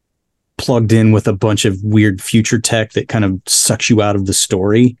plugged in with a bunch of weird future tech that kind of sucks you out of the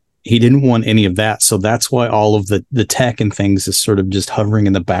story. He didn't want any of that. So that's why all of the tech and things is sort of just hovering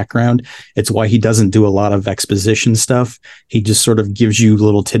in the background. It's why he doesn't do a lot of exposition stuff. He just sort of gives you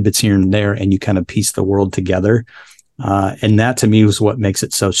little tidbits here and there, and you kind of piece the world together. And that to me was what makes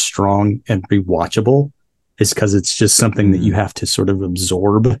it so strong and rewatchable, is because it's just something that you have to sort of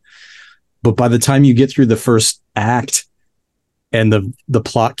absorb. But by the time you get through the first act, and the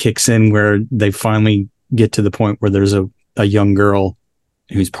plot kicks in where they finally get to the point where there's a young girl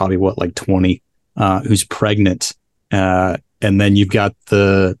who's probably like 20, who's pregnant, and then you've got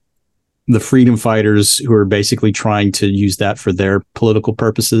the freedom fighters who are basically trying to use that for their political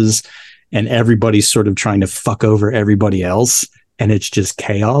purposes, and everybody's sort of trying to fuck over everybody else, and it's just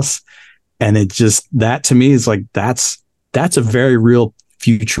chaos. And it just, that to me is like, that's a very real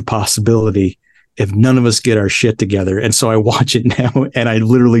future possibility if none of us get our shit together. And so I watch it now and I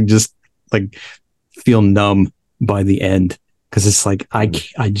literally just like feel numb by the end, because it's like I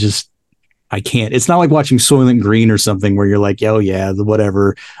can't. It's not like watching Soylent Green or something where you're like, oh yeah,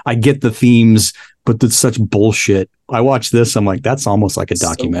 whatever. I get the themes, but it's such bullshit. I watch this, I'm like, that's almost like a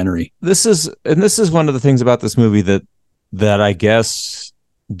documentary. So this is one of the things about this movie that I guess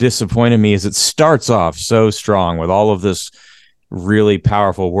disappointed me, is it starts off so strong with all of this really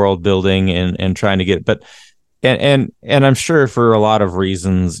powerful world building and trying to get, but and I'm sure for a lot of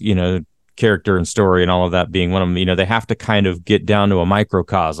reasons, character and story and all of that being one of them, they have to kind of get down to a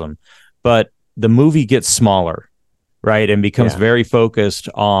microcosm, but the movie gets smaller, right? And becomes very focused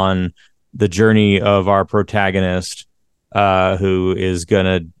on the journey of our protagonist, who is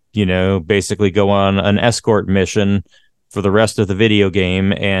gonna, basically go on an escort mission for the rest of the video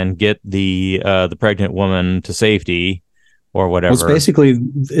game and get the pregnant woman to safety or whatever. Well,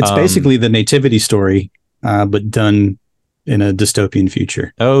 it's basically the nativity story, but done in a dystopian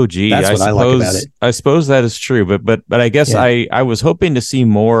future. Oh, gee, that's what I like about it. I suppose that is true, but I guess I was hoping to see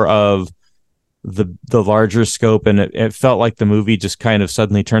more of the larger scope, and it felt like the movie just kind of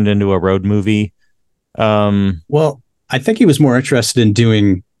suddenly turned into a road movie. Well, I think he was more interested in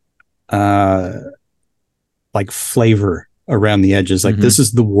doing like flavor around the edges. Like, this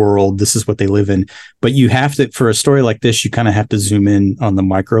is the world, this is what they live in. But you have to, for a story like this, you kind of have to zoom in on the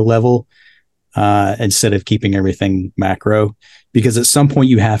micro level, instead of keeping everything macro, because at some point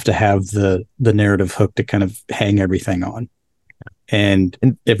you have to have the narrative hook to kind of hang everything on. And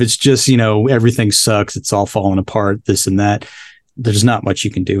if it's just, everything sucks, it's all falling apart, this and that, there's not much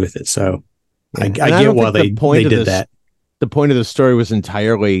you can do with it. So I get why they did that. The point of the story was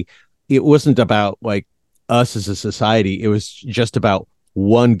entirely, it wasn't about like us as a society. It was just about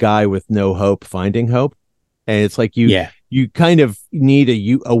one guy with no hope finding hope. And it's like you kind of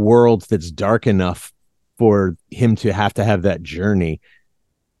need a world that's dark enough for him to have that journey,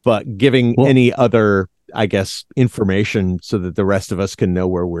 but giving any other, I guess, information so that the rest of us can know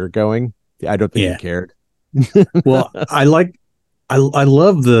where we're going. I don't think he cared. Well, I love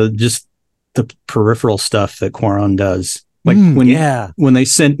the peripheral stuff that Cuarón does. Like when they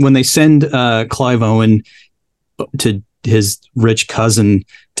send Clive Owen to his rich cousin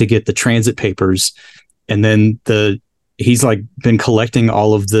to get the transit papers, and then he's like been collecting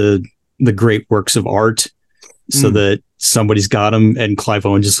all of the great works of art so that somebody's got them, and Clive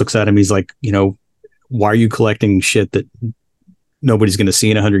Owen just looks at him. He's like, why are you collecting shit that nobody's going to see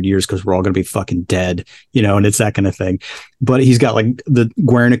in 100 years because we're all going to be fucking dead, and it's that kind of thing. But he's got like the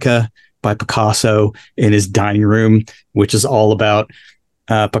Guernica by Picasso in his dining room, which is all about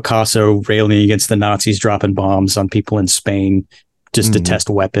Picasso railing against the Nazis, dropping bombs on people in Spain just to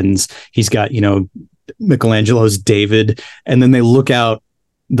test weapons. He's got, Michelangelo's David. And then they look out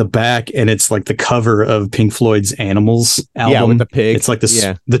the back and it's like the cover of Pink Floyd's Animals album. Yeah, with the pig. It's like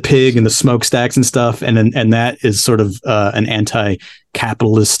the pig and the smokestacks and stuff. And that is sort of an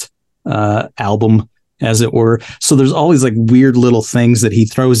anti-capitalist album, as it were. So there's always like weird little things that he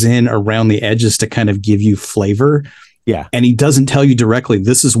throws in around the edges to kind of give you flavor. Yeah. And he doesn't tell you directly,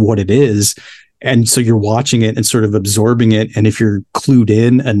 this is what it is. And so you're watching it and sort of absorbing it. And if you're clued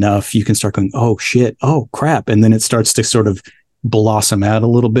in enough, you can start going, oh shit, oh crap. And then it starts to sort of blossom out a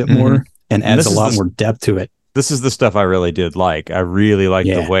little bit more and adds a lot more depth to it. This is the stuff I really did like. I really liked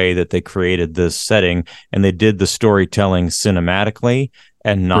the way that they created this setting, and they did the storytelling cinematically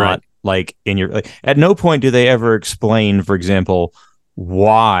and not like in your, like, at no point do they ever explain, for example,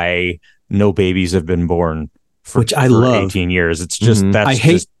 why no babies have been born for 18 years. It's just, that's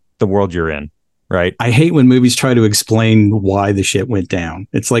just the world you're in. Right. I hate when movies try to explain why the shit went down.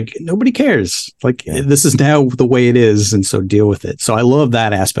 It's like, nobody cares. Like, this is now the way it is. And so deal with it. So I love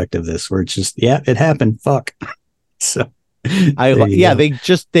that aspect of this where it's just, it happened. Fuck. So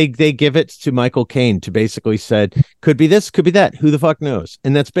they give it to Michael Caine to basically said, could be this, could be that. Who the fuck knows?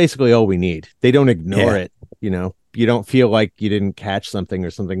 And that's basically all we need. They don't ignore it. You don't feel like you didn't catch something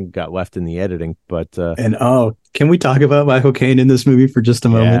or something got left in the editing. But can we talk about Michael Caine in this movie for just a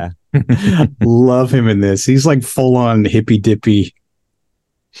moment? Love him in this. He's like full on hippy dippy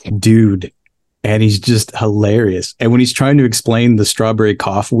dude, and he's just hilarious. And when he's trying to explain the strawberry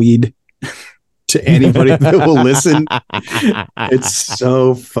cough weed to anybody that will listen. It's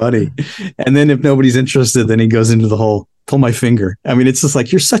so funny. And then if nobody's interested, then he goes into the whole pull my finger. I mean, it's just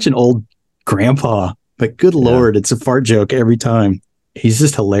like, you're such an old grandpa, but good Lord, it's a fart joke every time. He's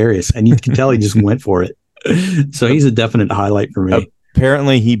just hilarious. And you can tell he just went for it. So he's a definite highlight for me.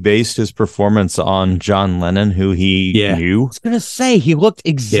 Apparently, he based his performance on John Lennon, who he knew. I was gonna say he looked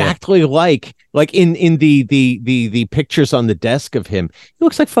exactly like in the pictures on the desk of him. He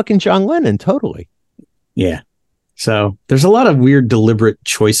looks like fucking John Lennon, totally. Yeah. So there's a lot of weird, deliberate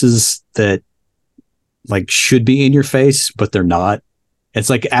choices that like should be in your face, but they're not. It's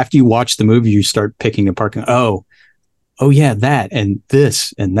like after you watch the movie, you start picking apart. Oh yeah, that and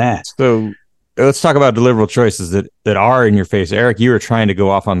this and that. So let's talk about deliberate choices that are in your face. Eric, you were trying to go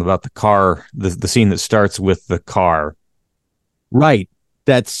off on about the car, the scene that starts with the car. Right.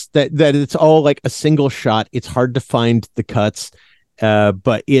 That it's all like a single shot. It's hard to find the cuts,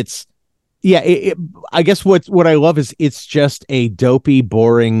 but it's I guess what I love is it's just a dopey,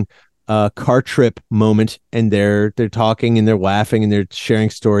 boring car trip moment, and they're talking and they're laughing and they're sharing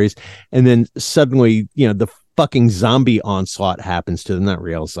stories, and then suddenly the fucking zombie onslaught happens to them. Not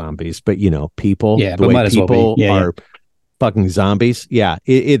real zombies, but people. Yeah, the but way might as well be. people Yeah, are fucking zombies. Yeah,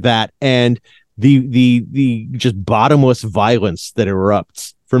 that and the just bottomless violence that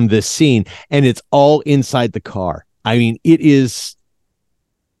erupts from this scene, and it's all inside the car. I mean, it is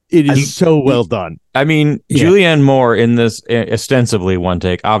so well done. I mean, Julianne Moore in this, ostensibly one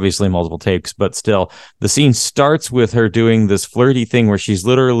take, obviously multiple takes, but still, the scene starts with her doing this flirty thing where she's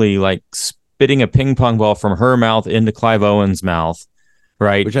literally like spitting a ping pong ball from her mouth into Clive Owen's mouth,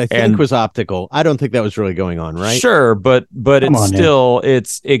 right? Which I think was optical. I don't think that was really going on, right? Sure, but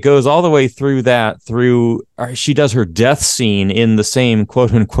it goes all the way through that. She does her death scene in the same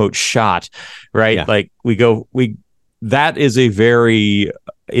quote unquote shot, right? Yeah. Like that is a very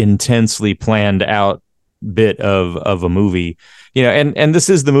intensely planned out bit of a movie, and this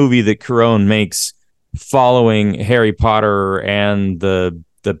is the movie that Cuarón makes following Harry Potter and the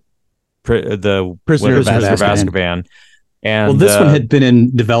Prisoner of Azkaban. And this one had been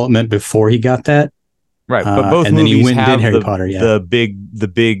in development before he got that, right? But both and movies then he went have and did Harry Potter, the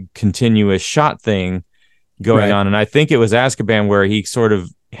big continuous shot thing going on, and I think it was Azkaban where he sort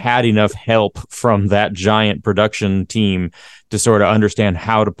of had enough help from that giant production team to sort of understand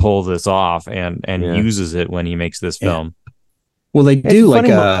how to pull this off, and uses it when he makes this film. Well, they do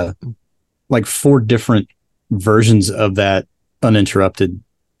like 4 different versions of that uninterrupted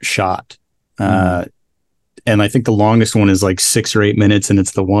shot. And I think the longest one is like 6 or 8 minutes, and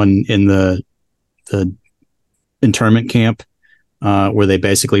it's the one in the internment camp where they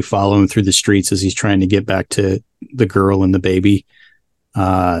basically follow him through the streets as he's trying to get back to the girl and the baby.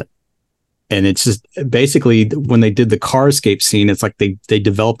 And it's just basically when they did the car escape scene, it's like they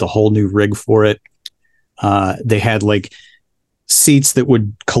developed a whole new rig for it. They had like seats that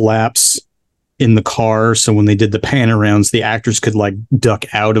would collapse in the car, so when they did the pan-arounds, the actors could like duck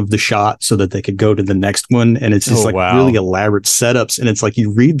out of the shot so that they could go to the next one. And it's just really elaborate setups. And it's like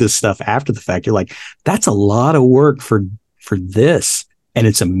you read this stuff after the fact, you're like, that's a lot of work for this, and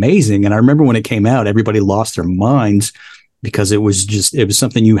it's amazing. And I remember when it came out, everybody lost their minds because it was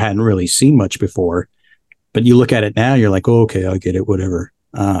something you hadn't really seen much before. But you look at it now, you're like, oh, okay, I get it, whatever.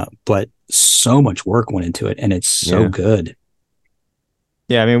 But so much work went into it, and it's so good.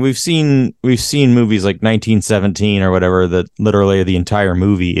 Yeah, I mean, we've seen movies like 1917 or whatever that literally the entire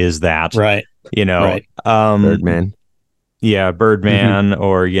movie is that, right? Birdman. Yeah, Birdman,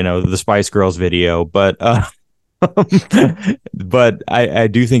 or the Spice Girls video, but but I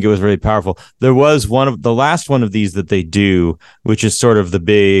do think it was really powerful. There was the last one of these that they do, which is sort of the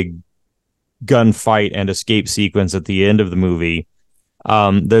big gunfight and escape sequence at the end of the movie.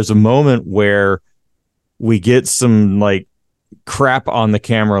 There's a moment where we get some like crap on the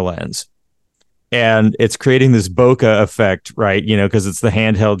camera lens, and it's creating this bokeh effect, right? Because it's the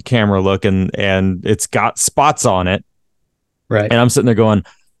handheld camera look, and it's got spots on it, right? And I'm sitting there going,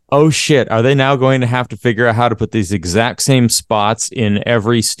 oh shit, are they now going to have to figure out how to put these exact same spots in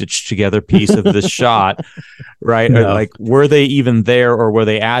every stitched together piece of this shot, right? No. Or like, were they even there, or were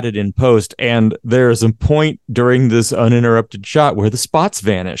they added in post? And there's a point during this uninterrupted shot where the spots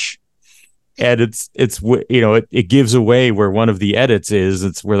vanish. And it gives away where one of the edits is.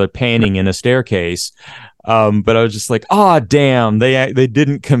 It's where they're panning in a staircase. But I was just like, damn, they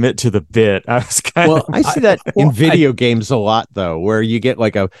didn't commit to the bit. I was I see that in video games a lot, though, where you get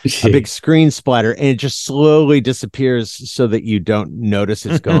like a big screen splatter and it just slowly disappears so that you don't notice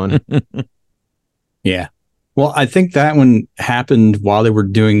it's gone. Yeah. Well, I think that one happened while they were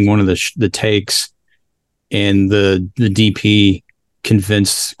doing one of the takes, and the DP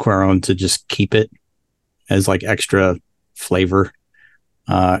convinced Cuarón to just keep it as like extra flavor.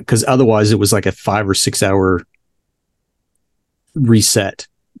 Because otherwise it was like a 5 or 6 hour reset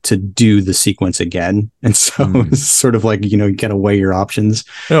to do the sequence again. And so it's sort of like, you gotta weigh your options.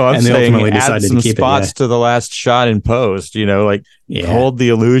 No, I'm and they saying ultimately add decided some to keep spots it. to the last shot in post, like hold the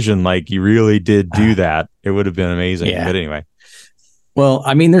illusion like you really did do that. It would have been amazing. Yeah. But anyway. Well,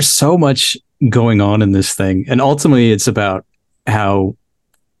 I mean, there's so much going on in this thing. And ultimately it's about how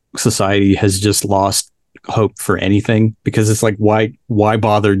society has just lost hope for anything, because it's like, why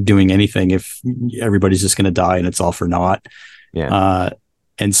bother doing anything if everybody's just going to die and it's all for naught? Yeah.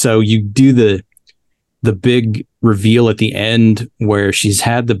 And so you do the big reveal at the end where she's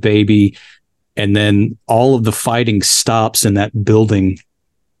had the baby, and then all of the fighting stops in that building,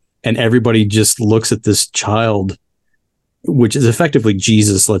 and everybody just looks at this child, which is effectively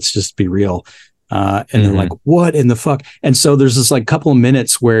Jesus. Let's just be real. And they're like, what in the fuck? And so there's this like couple of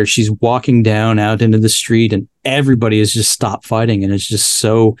minutes where she's walking down out into the street, and everybody has just stopped fighting, and it's just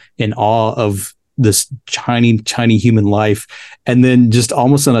so in awe of this tiny human life. And then just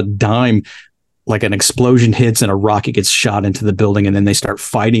almost on a dime, like an explosion hits and a rocket gets shot into the building, and then they start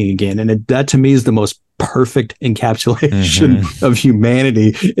fighting again. And that to me is the most perfect encapsulation of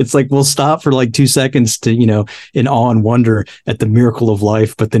humanity. It's like, we'll stop for like 2 seconds to, in awe and wonder at the miracle of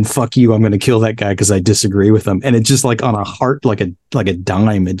life, but then fuck you, I'm going to kill that guy because I disagree with him. And it's just like on a heart, like a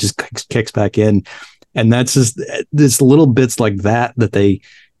dime, it just kicks back in. And that's just this little bits like that they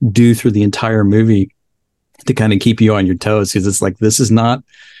do through the entire movie to kind of keep you on your toes, because it's like, this is not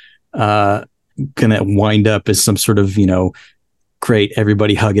gonna wind up as some sort of great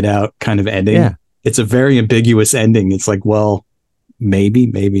everybody hug it out kind of ending. It's a very ambiguous ending. It's like, well, maybe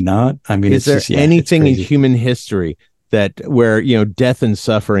not. I mean, is there anything in human history that where death and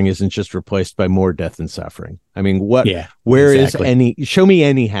suffering isn't just replaced by more death and suffering? I mean, where is show me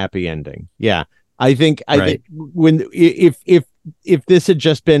any happy ending? I think when if this had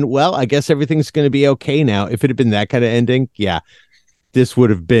just been, well, I guess everything's going to be okay now, if it had been that kind of ending, this would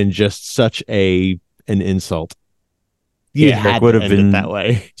have been just such an insult. You had would have been that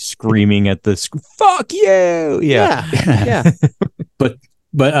way, screaming at the fuck you. Yeah. But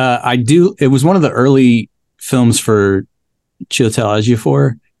I do. It was one of the early films for Chiwetel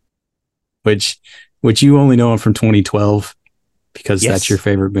Ejiofor, which you only know him from 2012 because that's your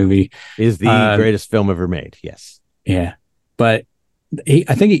favorite movie. Is the greatest film ever made. Yes. Yeah. But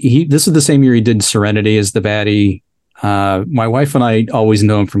I think this is the same year he did Serenity as the baddie. My wife and I always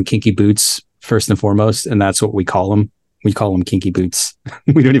know him from Kinky Boots first and foremost, and that's what we call him. We call him Kinky Boots.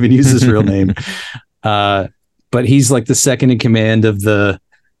 We don't even use his real name. But he's like the second in command of the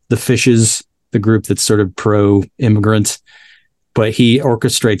Fishes, the group that's sort of pro-immigrant. But he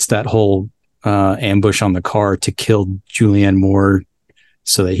orchestrates that whole ambush on the car to kill Julianne Moore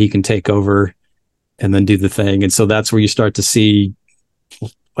so that he can take over and then do the thing. And so that's where you start to see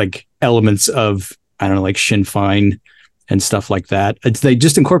like elements of, I don't know, like Sinn Féin and stuff like that. They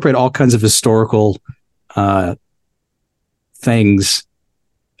just incorporate all kinds of historical things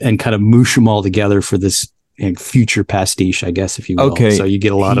and kind of moosh them all together for this future pastiche, I guess, if you will. Okay. So you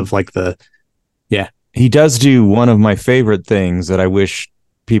get a lot of like he does do one of my favorite things that I wish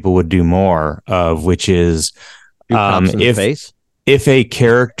people would do more of, which is if a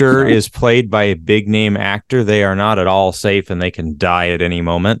character is played by a big name actor, they are not at all safe and they can die at any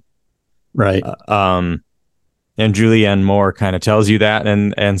moment. Right. And Julianne Moore kind of tells you that.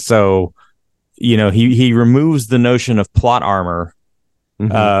 And so, he removes the notion of plot armor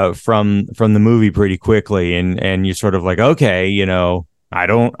from the movie pretty quickly. And you're sort of like, okay,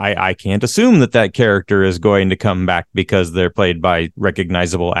 I can't assume that character is going to come back because they're played by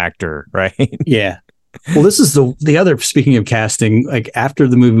recognizable actor. Right. Yeah. Well, this is the other, speaking of casting, like after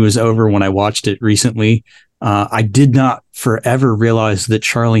the movie was over, when I watched it recently, I did not forever realize that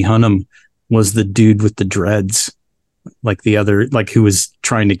Charlie Hunnam was the dude with the dreads, like the other, like who was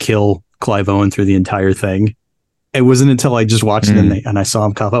trying to kill Clive Owen through the entire thing. It wasn't until I just watched it and I saw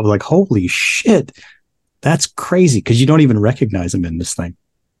him pop up, I was like, holy shit, that's crazy. Because you don't even recognize him in this thing.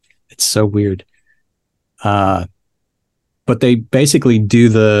 It's so weird. But they basically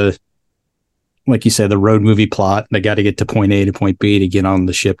do like you said, the road movie plot. They got to get to point A to point B to get on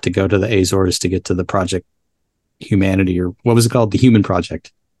the ship to go to the Azores to get to the Project Humanity, or what was it called? The Human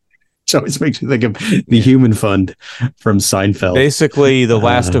Project. So it makes me think of the Human Fund from Seinfeld. Basically, The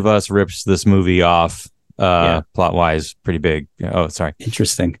Last of Us rips this movie off plot-wise pretty big. Oh, sorry.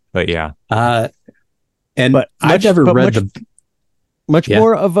 Interesting. But yeah. But I've never read much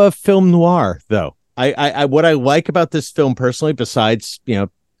more of a film noir, though. I what I like about this film personally, besides,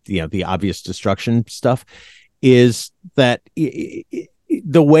 the obvious destruction stuff, is that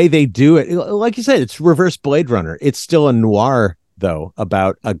the way they do it, like you said, it's reverse Blade Runner. It's still a noir, though,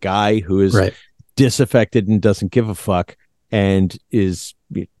 about a guy who is disaffected and doesn't give a fuck and is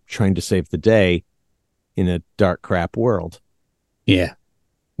trying to save the day in a dark crap world. Yeah.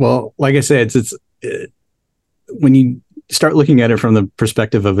 Well, like I said, it's when you start looking at it from the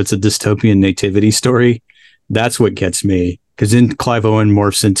perspective of it's a dystopian nativity story, that's what gets me. Because then Clive Owen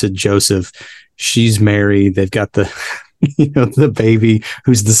morphs into Joseph. She's married. They've got the, the baby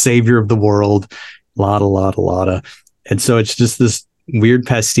who's the savior of the world. Lotta. And so it's just this weird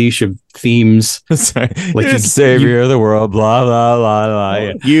pastiche of themes. Sorry. Like the savior of the world, blah, blah, blah, blah.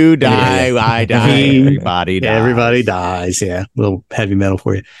 Yeah. You die, I die, everybody dies. Everybody dies. Yeah. A little heavy metal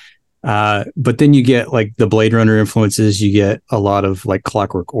for you. But then you get like the Blade Runner influences. You get a lot of like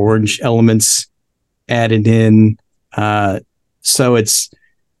Clockwork Orange elements added in. So it's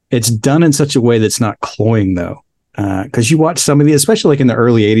done in such a way that's not cloying, though. Because you watch some of these, especially like in the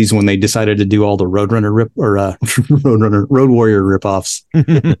early 80s when they decided to do all the Road Warrior ripoffs.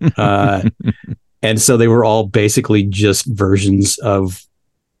 And so they were all basically just versions of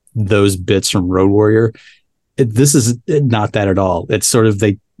those bits from Road Warrior. This is not that at all. It's sort of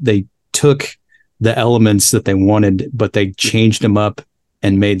they took the elements that they wanted, but they changed them up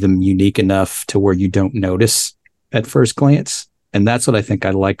and made them unique enough to where you don't notice at first glance. And that's what I think I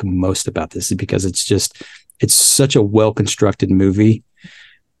like most about this, is because it's such a well-constructed movie.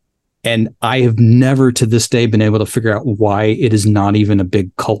 And I have never to this day been able to figure out why it is not even a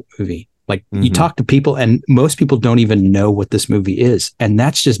big cult movie. Like you talk to people and most people don't even know what this movie is. And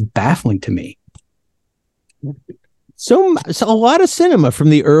that's just baffling to me. So a lot of cinema from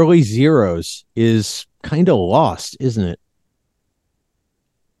the early zeros is kind of lost, isn't it?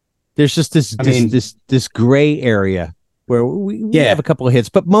 There's just this gray area where we have a couple of hits,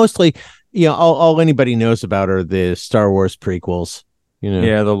 but mostly, all anybody knows about are the Star Wars prequels.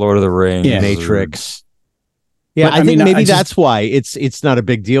 The Lord of the Rings, Matrix. Yeah, but, I think maybe that's why it's not a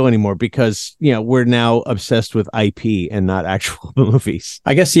big deal anymore, because we're now obsessed with IP and not actual movies.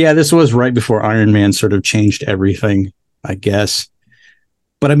 I guess this was right before Iron Man sort of changed everything, I guess.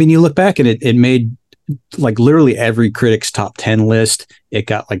 But I mean, you look back and it made like literally every critic's top 10 list. It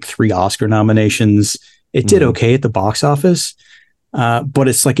got like 3 Oscar nominations. It did okay at the box office, but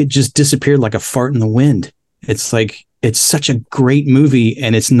it's like it just disappeared like a fart in the wind. It's like it's such a great movie,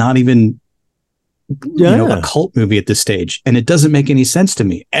 and it's not even a cult movie at this stage, and it doesn't make any sense to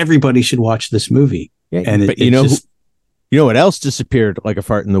me. Everybody should watch this movie. Yeah, and but you know what else disappeared like a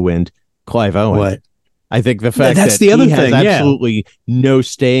fart in the wind? Clive Owen. What? I think the fact that he has absolutely no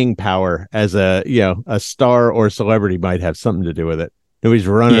staying power as a star or celebrity might have something to do with it. Nobody's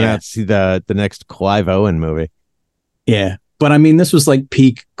running out to see the next Clive Owen movie. Yeah. But I mean, this was like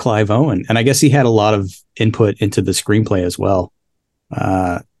peak Clive Owen. And I guess he had a lot of input into the screenplay as well.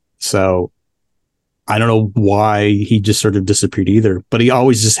 So I don't know why he just sort of disappeared either, but he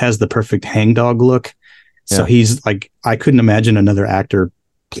always just has the perfect hangdog look. So he's like, I couldn't imagine another actor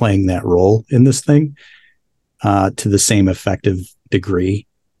playing that role in this thing to the same effective degree.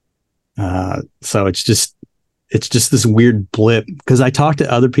 So it's just this weird blip, because I talk to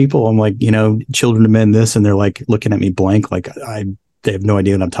other people. I'm like, Children of Men, this, and they're like looking at me blank. Like they have no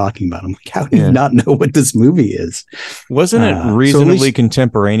idea what I'm talking about. I'm like, how do you not know what this movie is? Wasn't it reasonably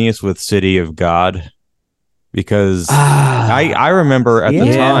contemporaneous with City of God? Because I remember at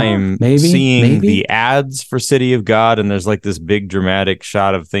the time seeing the ads for City of God, and there's like this big dramatic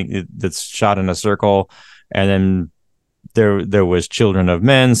shot of thing that's shot in a circle. And then there was Children of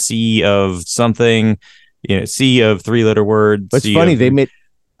Men, Sea of something, Sea of 3-letter words. It's funny, they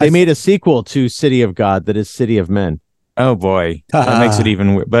made a sequel to City of God that is City of Men. Oh boy, that makes it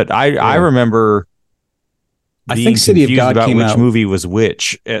even weird. But I remember I think City of God about came which out. movie was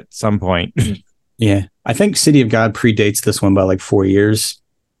which at some point. Yeah, I think City of God predates this one by like 4 years.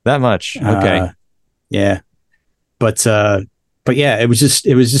 That much, okay. But yeah, it was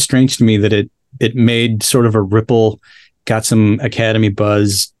just strange to me that it made sort of a ripple, got some Academy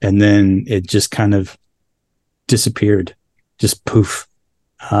buzz, and then it just kind of disappeared, just poof.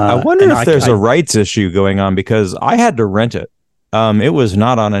 I wonder if there's a rights issue going on, because I had to rent it. It was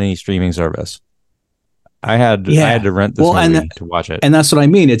not on any streaming service. I had to rent this movie to watch it. And that's what I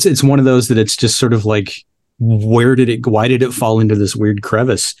mean. It's one of those that it's just sort of like, why did it fall into this weird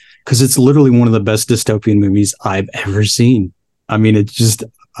crevice? Because it's literally one of the best dystopian movies I've ever seen. I mean,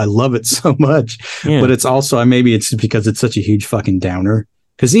 I love it so much, but it's also, maybe it's because it's such a huge fucking downer.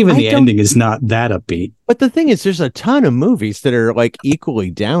 Because even the ending is not that upbeat. But the thing is, there's a ton of movies that are like equally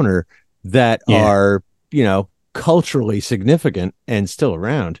downer that are, culturally significant and still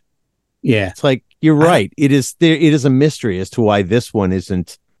around. Yeah. It's like, You're right. It is there. It is a mystery as to why this one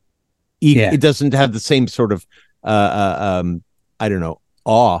isn't. It doesn't have the same sort of I don't know,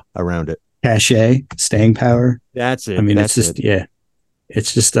 awe around it. Cachet, staying power. That's it. I mean, That's it's just it.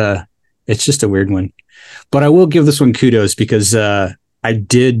 it's just a weird one. But I will give this one kudos because I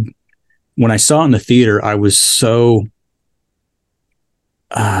did, when I saw it in the theater, I was so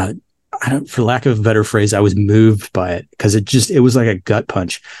for lack of a better phrase, I was moved by it because it was like a gut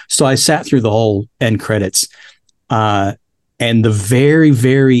punch. So I sat through the whole end credits, and the very,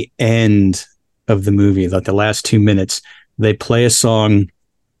 very end of the movie, like the last 2 minutes, they play a song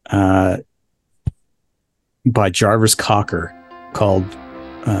by Jarvis Cocker called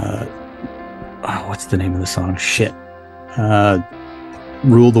what's the name of the song? Shit.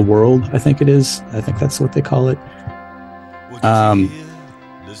 Rule the World, I think it is. I think that's what they call it.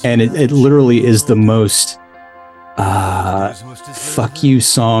 And it literally is the most fuck you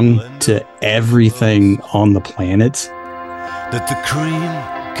song to everything on the planet. That the cream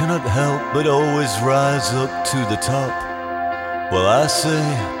cannot help but always rise up to the top. Well, I say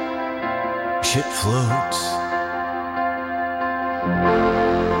shit floats.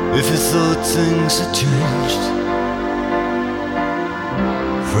 If you thought things had changed,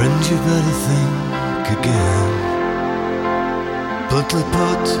 friend, you better think again. Bluntly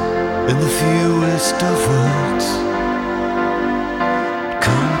put in the fewest of words,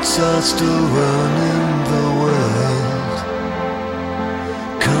 counts are still running the world.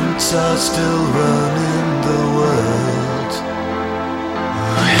 Counts are still running the world.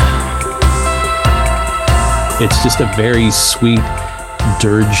 It's just a very sweet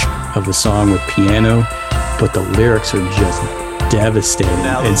dirge of the song with piano, but the lyrics are just devastating.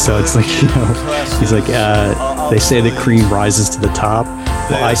 And so it's like, he's like, they say the cream rises to the top.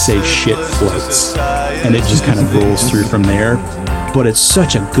 Well, I say shit floats. And it just kind of rolls through from there. But it's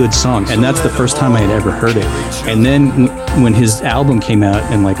such a good song. And that's the first time I had ever heard it. And then when his album came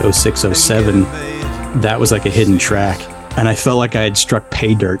out in like 06, 07, that was like a hidden track. And I felt like I had struck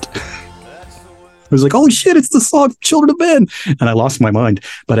pay dirt. I was like, oh shit, it's the song Children of Men. And I lost my mind,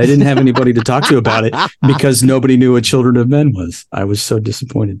 but I didn't have anybody to talk to about it because nobody knew what Children of Men was. I was so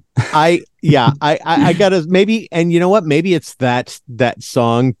disappointed. I gotta maybe, and you know what? Maybe it's that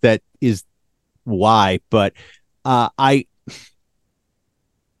song that is why, but it's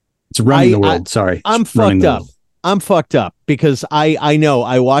Running the World. Sorry. I'm fucked up. I'm fucked up because I know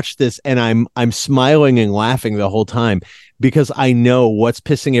I watched this and I'm smiling and laughing the whole time because I know what's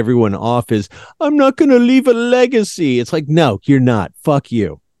pissing everyone off is I'm not going to leave a legacy. It's like, no, you're not. Fuck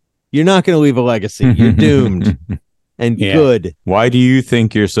you. You're not going to leave a legacy. You're doomed. And good. Why do you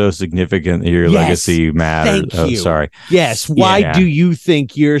think you're so significant that your legacy matters? Thank you. Sorry. Yes. Why do you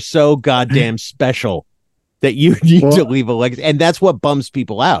think you're so goddamn special that you need to leave a legacy? And that's what bums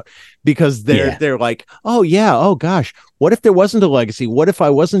people out because they're like, oh yeah, oh gosh, what if there wasn't a legacy? What if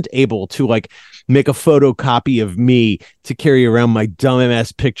I wasn't able to like make a photocopy of me to carry around my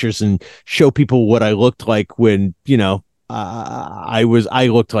dumbass pictures and show people what I looked like when, I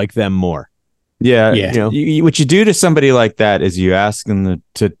looked like them more. Yeah. What you do to somebody like that is you ask them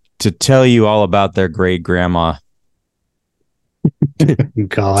to tell you all about their great grandma.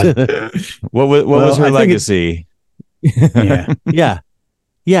 God, what was her legacy? Yeah.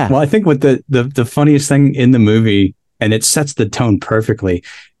 Well, I think what the funniest thing in the movie, and it sets the tone perfectly,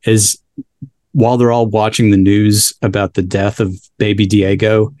 is while they're all watching the news about the death of baby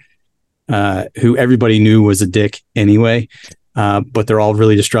Diego, who everybody knew was a dick anyway, but they're all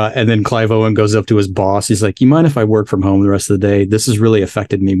really distraught. And then Clive Owen goes up to his boss. He's like, you mind if I work from home the rest of the day? This has really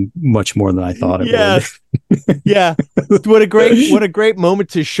affected me much more than I thought it would. Yeah. What a great moment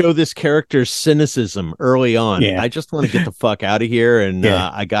to show this character's cynicism early on. Yeah. I just want to get the fuck out of here. And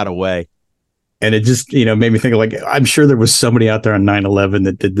I got away. And it just, made me think of like, I'm sure there was somebody out there on 9/11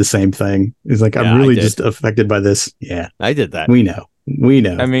 that did the same thing. It's like, I'm really just affected by this. Yeah. I did that. We know.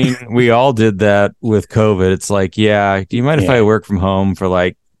 I mean, we all did that with COVID. It's like, do you mind if I work from home for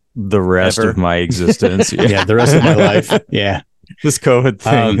like the rest of my existence? The rest of my life. Yeah. This COVID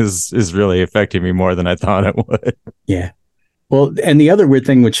thing is really affecting me more than I thought it would. Yeah. Well, and the other weird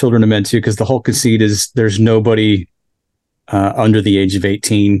thing with Children of Men too, because the whole conceit is there's nobody under the age of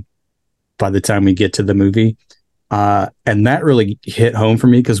 18 by the time we get to the movie. And that really hit home for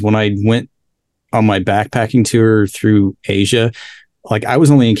me because when I went on my backpacking tour through Asia, like I was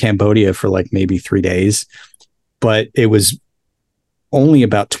only in Cambodia for like maybe 3 days, but it was only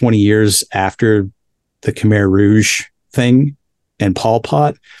about 20 years after the Khmer Rouge thing and Pol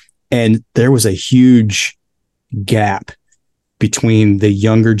Pot. And there was a huge gap between the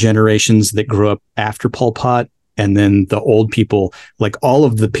younger generations that grew up after Pol Pot And then the old people, like all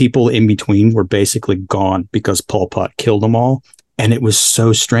of the people in between were basically gone because Pol Pot killed them all. And it was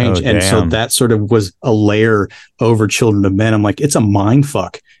so strange. Oh, and so damn. that sort of was a layer over Children of Men. I'm like, it's a mind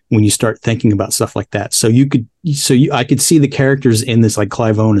fuck when you start thinking about stuff like that. I could see the characters in this, like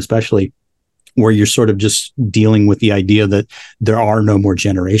Clive Owen, especially, where you're sort of just dealing with the idea that there are no more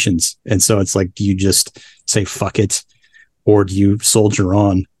generations. And so it's like, do you just say, fuck it, or do you soldier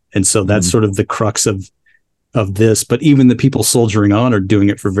on? And so that's sort of the crux of this. But even the people soldiering on are doing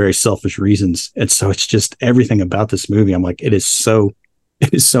it for very selfish reasons. And so it's just everything about this movie. I'm like, it is so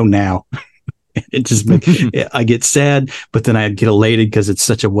now. It just I get sad, but then I get elated because it's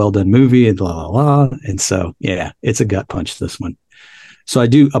such a well done movie and blah, blah, blah. And so, yeah, it's a gut punch, this one. So I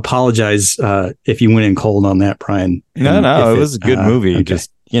do apologize if you went in cold on that, Brian. No, it was a good movie. Okay.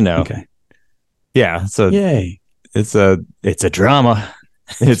 Just, okay. Yeah. So yay. It's a drama.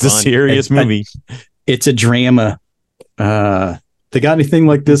 It's a serious movie. It's a drama. They got anything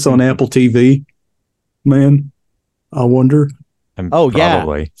like this on Apple TV? Man, I wonder.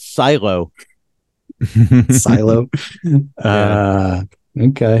 Probably. Yeah. Silo. Silo.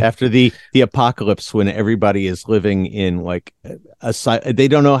 Okay. After the apocalypse, when everybody is living in like they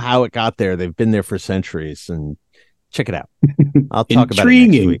don't know how it got there. They've been there for centuries, and check it out. I'll talk about it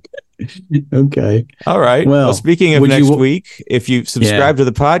next week. Okay. All right. Well, speaking of next week, if you subscribe to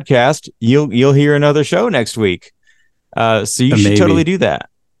the podcast, you'll hear another show next week. So you should totally do that.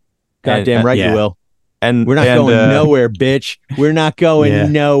 Goddamn right you will. And we're not going nowhere, bitch. We're not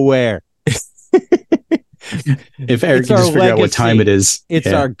going nowhere. If Eric can just figure out what time it is. It's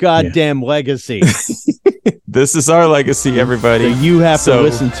our goddamn legacy. This is our legacy, everybody. So you have to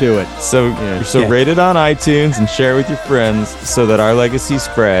listen to it. So rate it on iTunes and share with your friends so that our legacy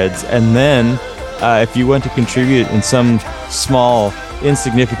spreads. And then if you want to contribute in some small,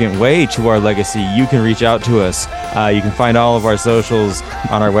 insignificant way to our legacy, you can reach out to us. You can find all of our socials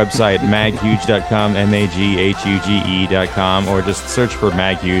on our website, maghuge.com, maghuge.com, or just search for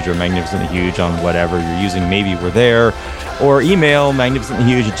Maghuge or Magnificent Huge on whatever you're using. Maybe we're there. Or email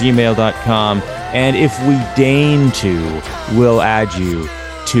magnificenthuge@gmail.com. And if we deign to, we'll add you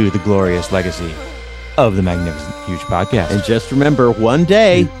to the glorious legacy of the Magnificent Huge podcast. And just remember, one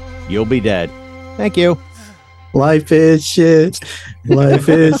day, you'll be dead. Thank you. Life is shit. Life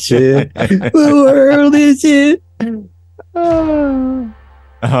is shit. The world is shit.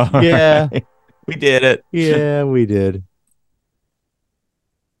 Yeah. We did it. Yeah, we did.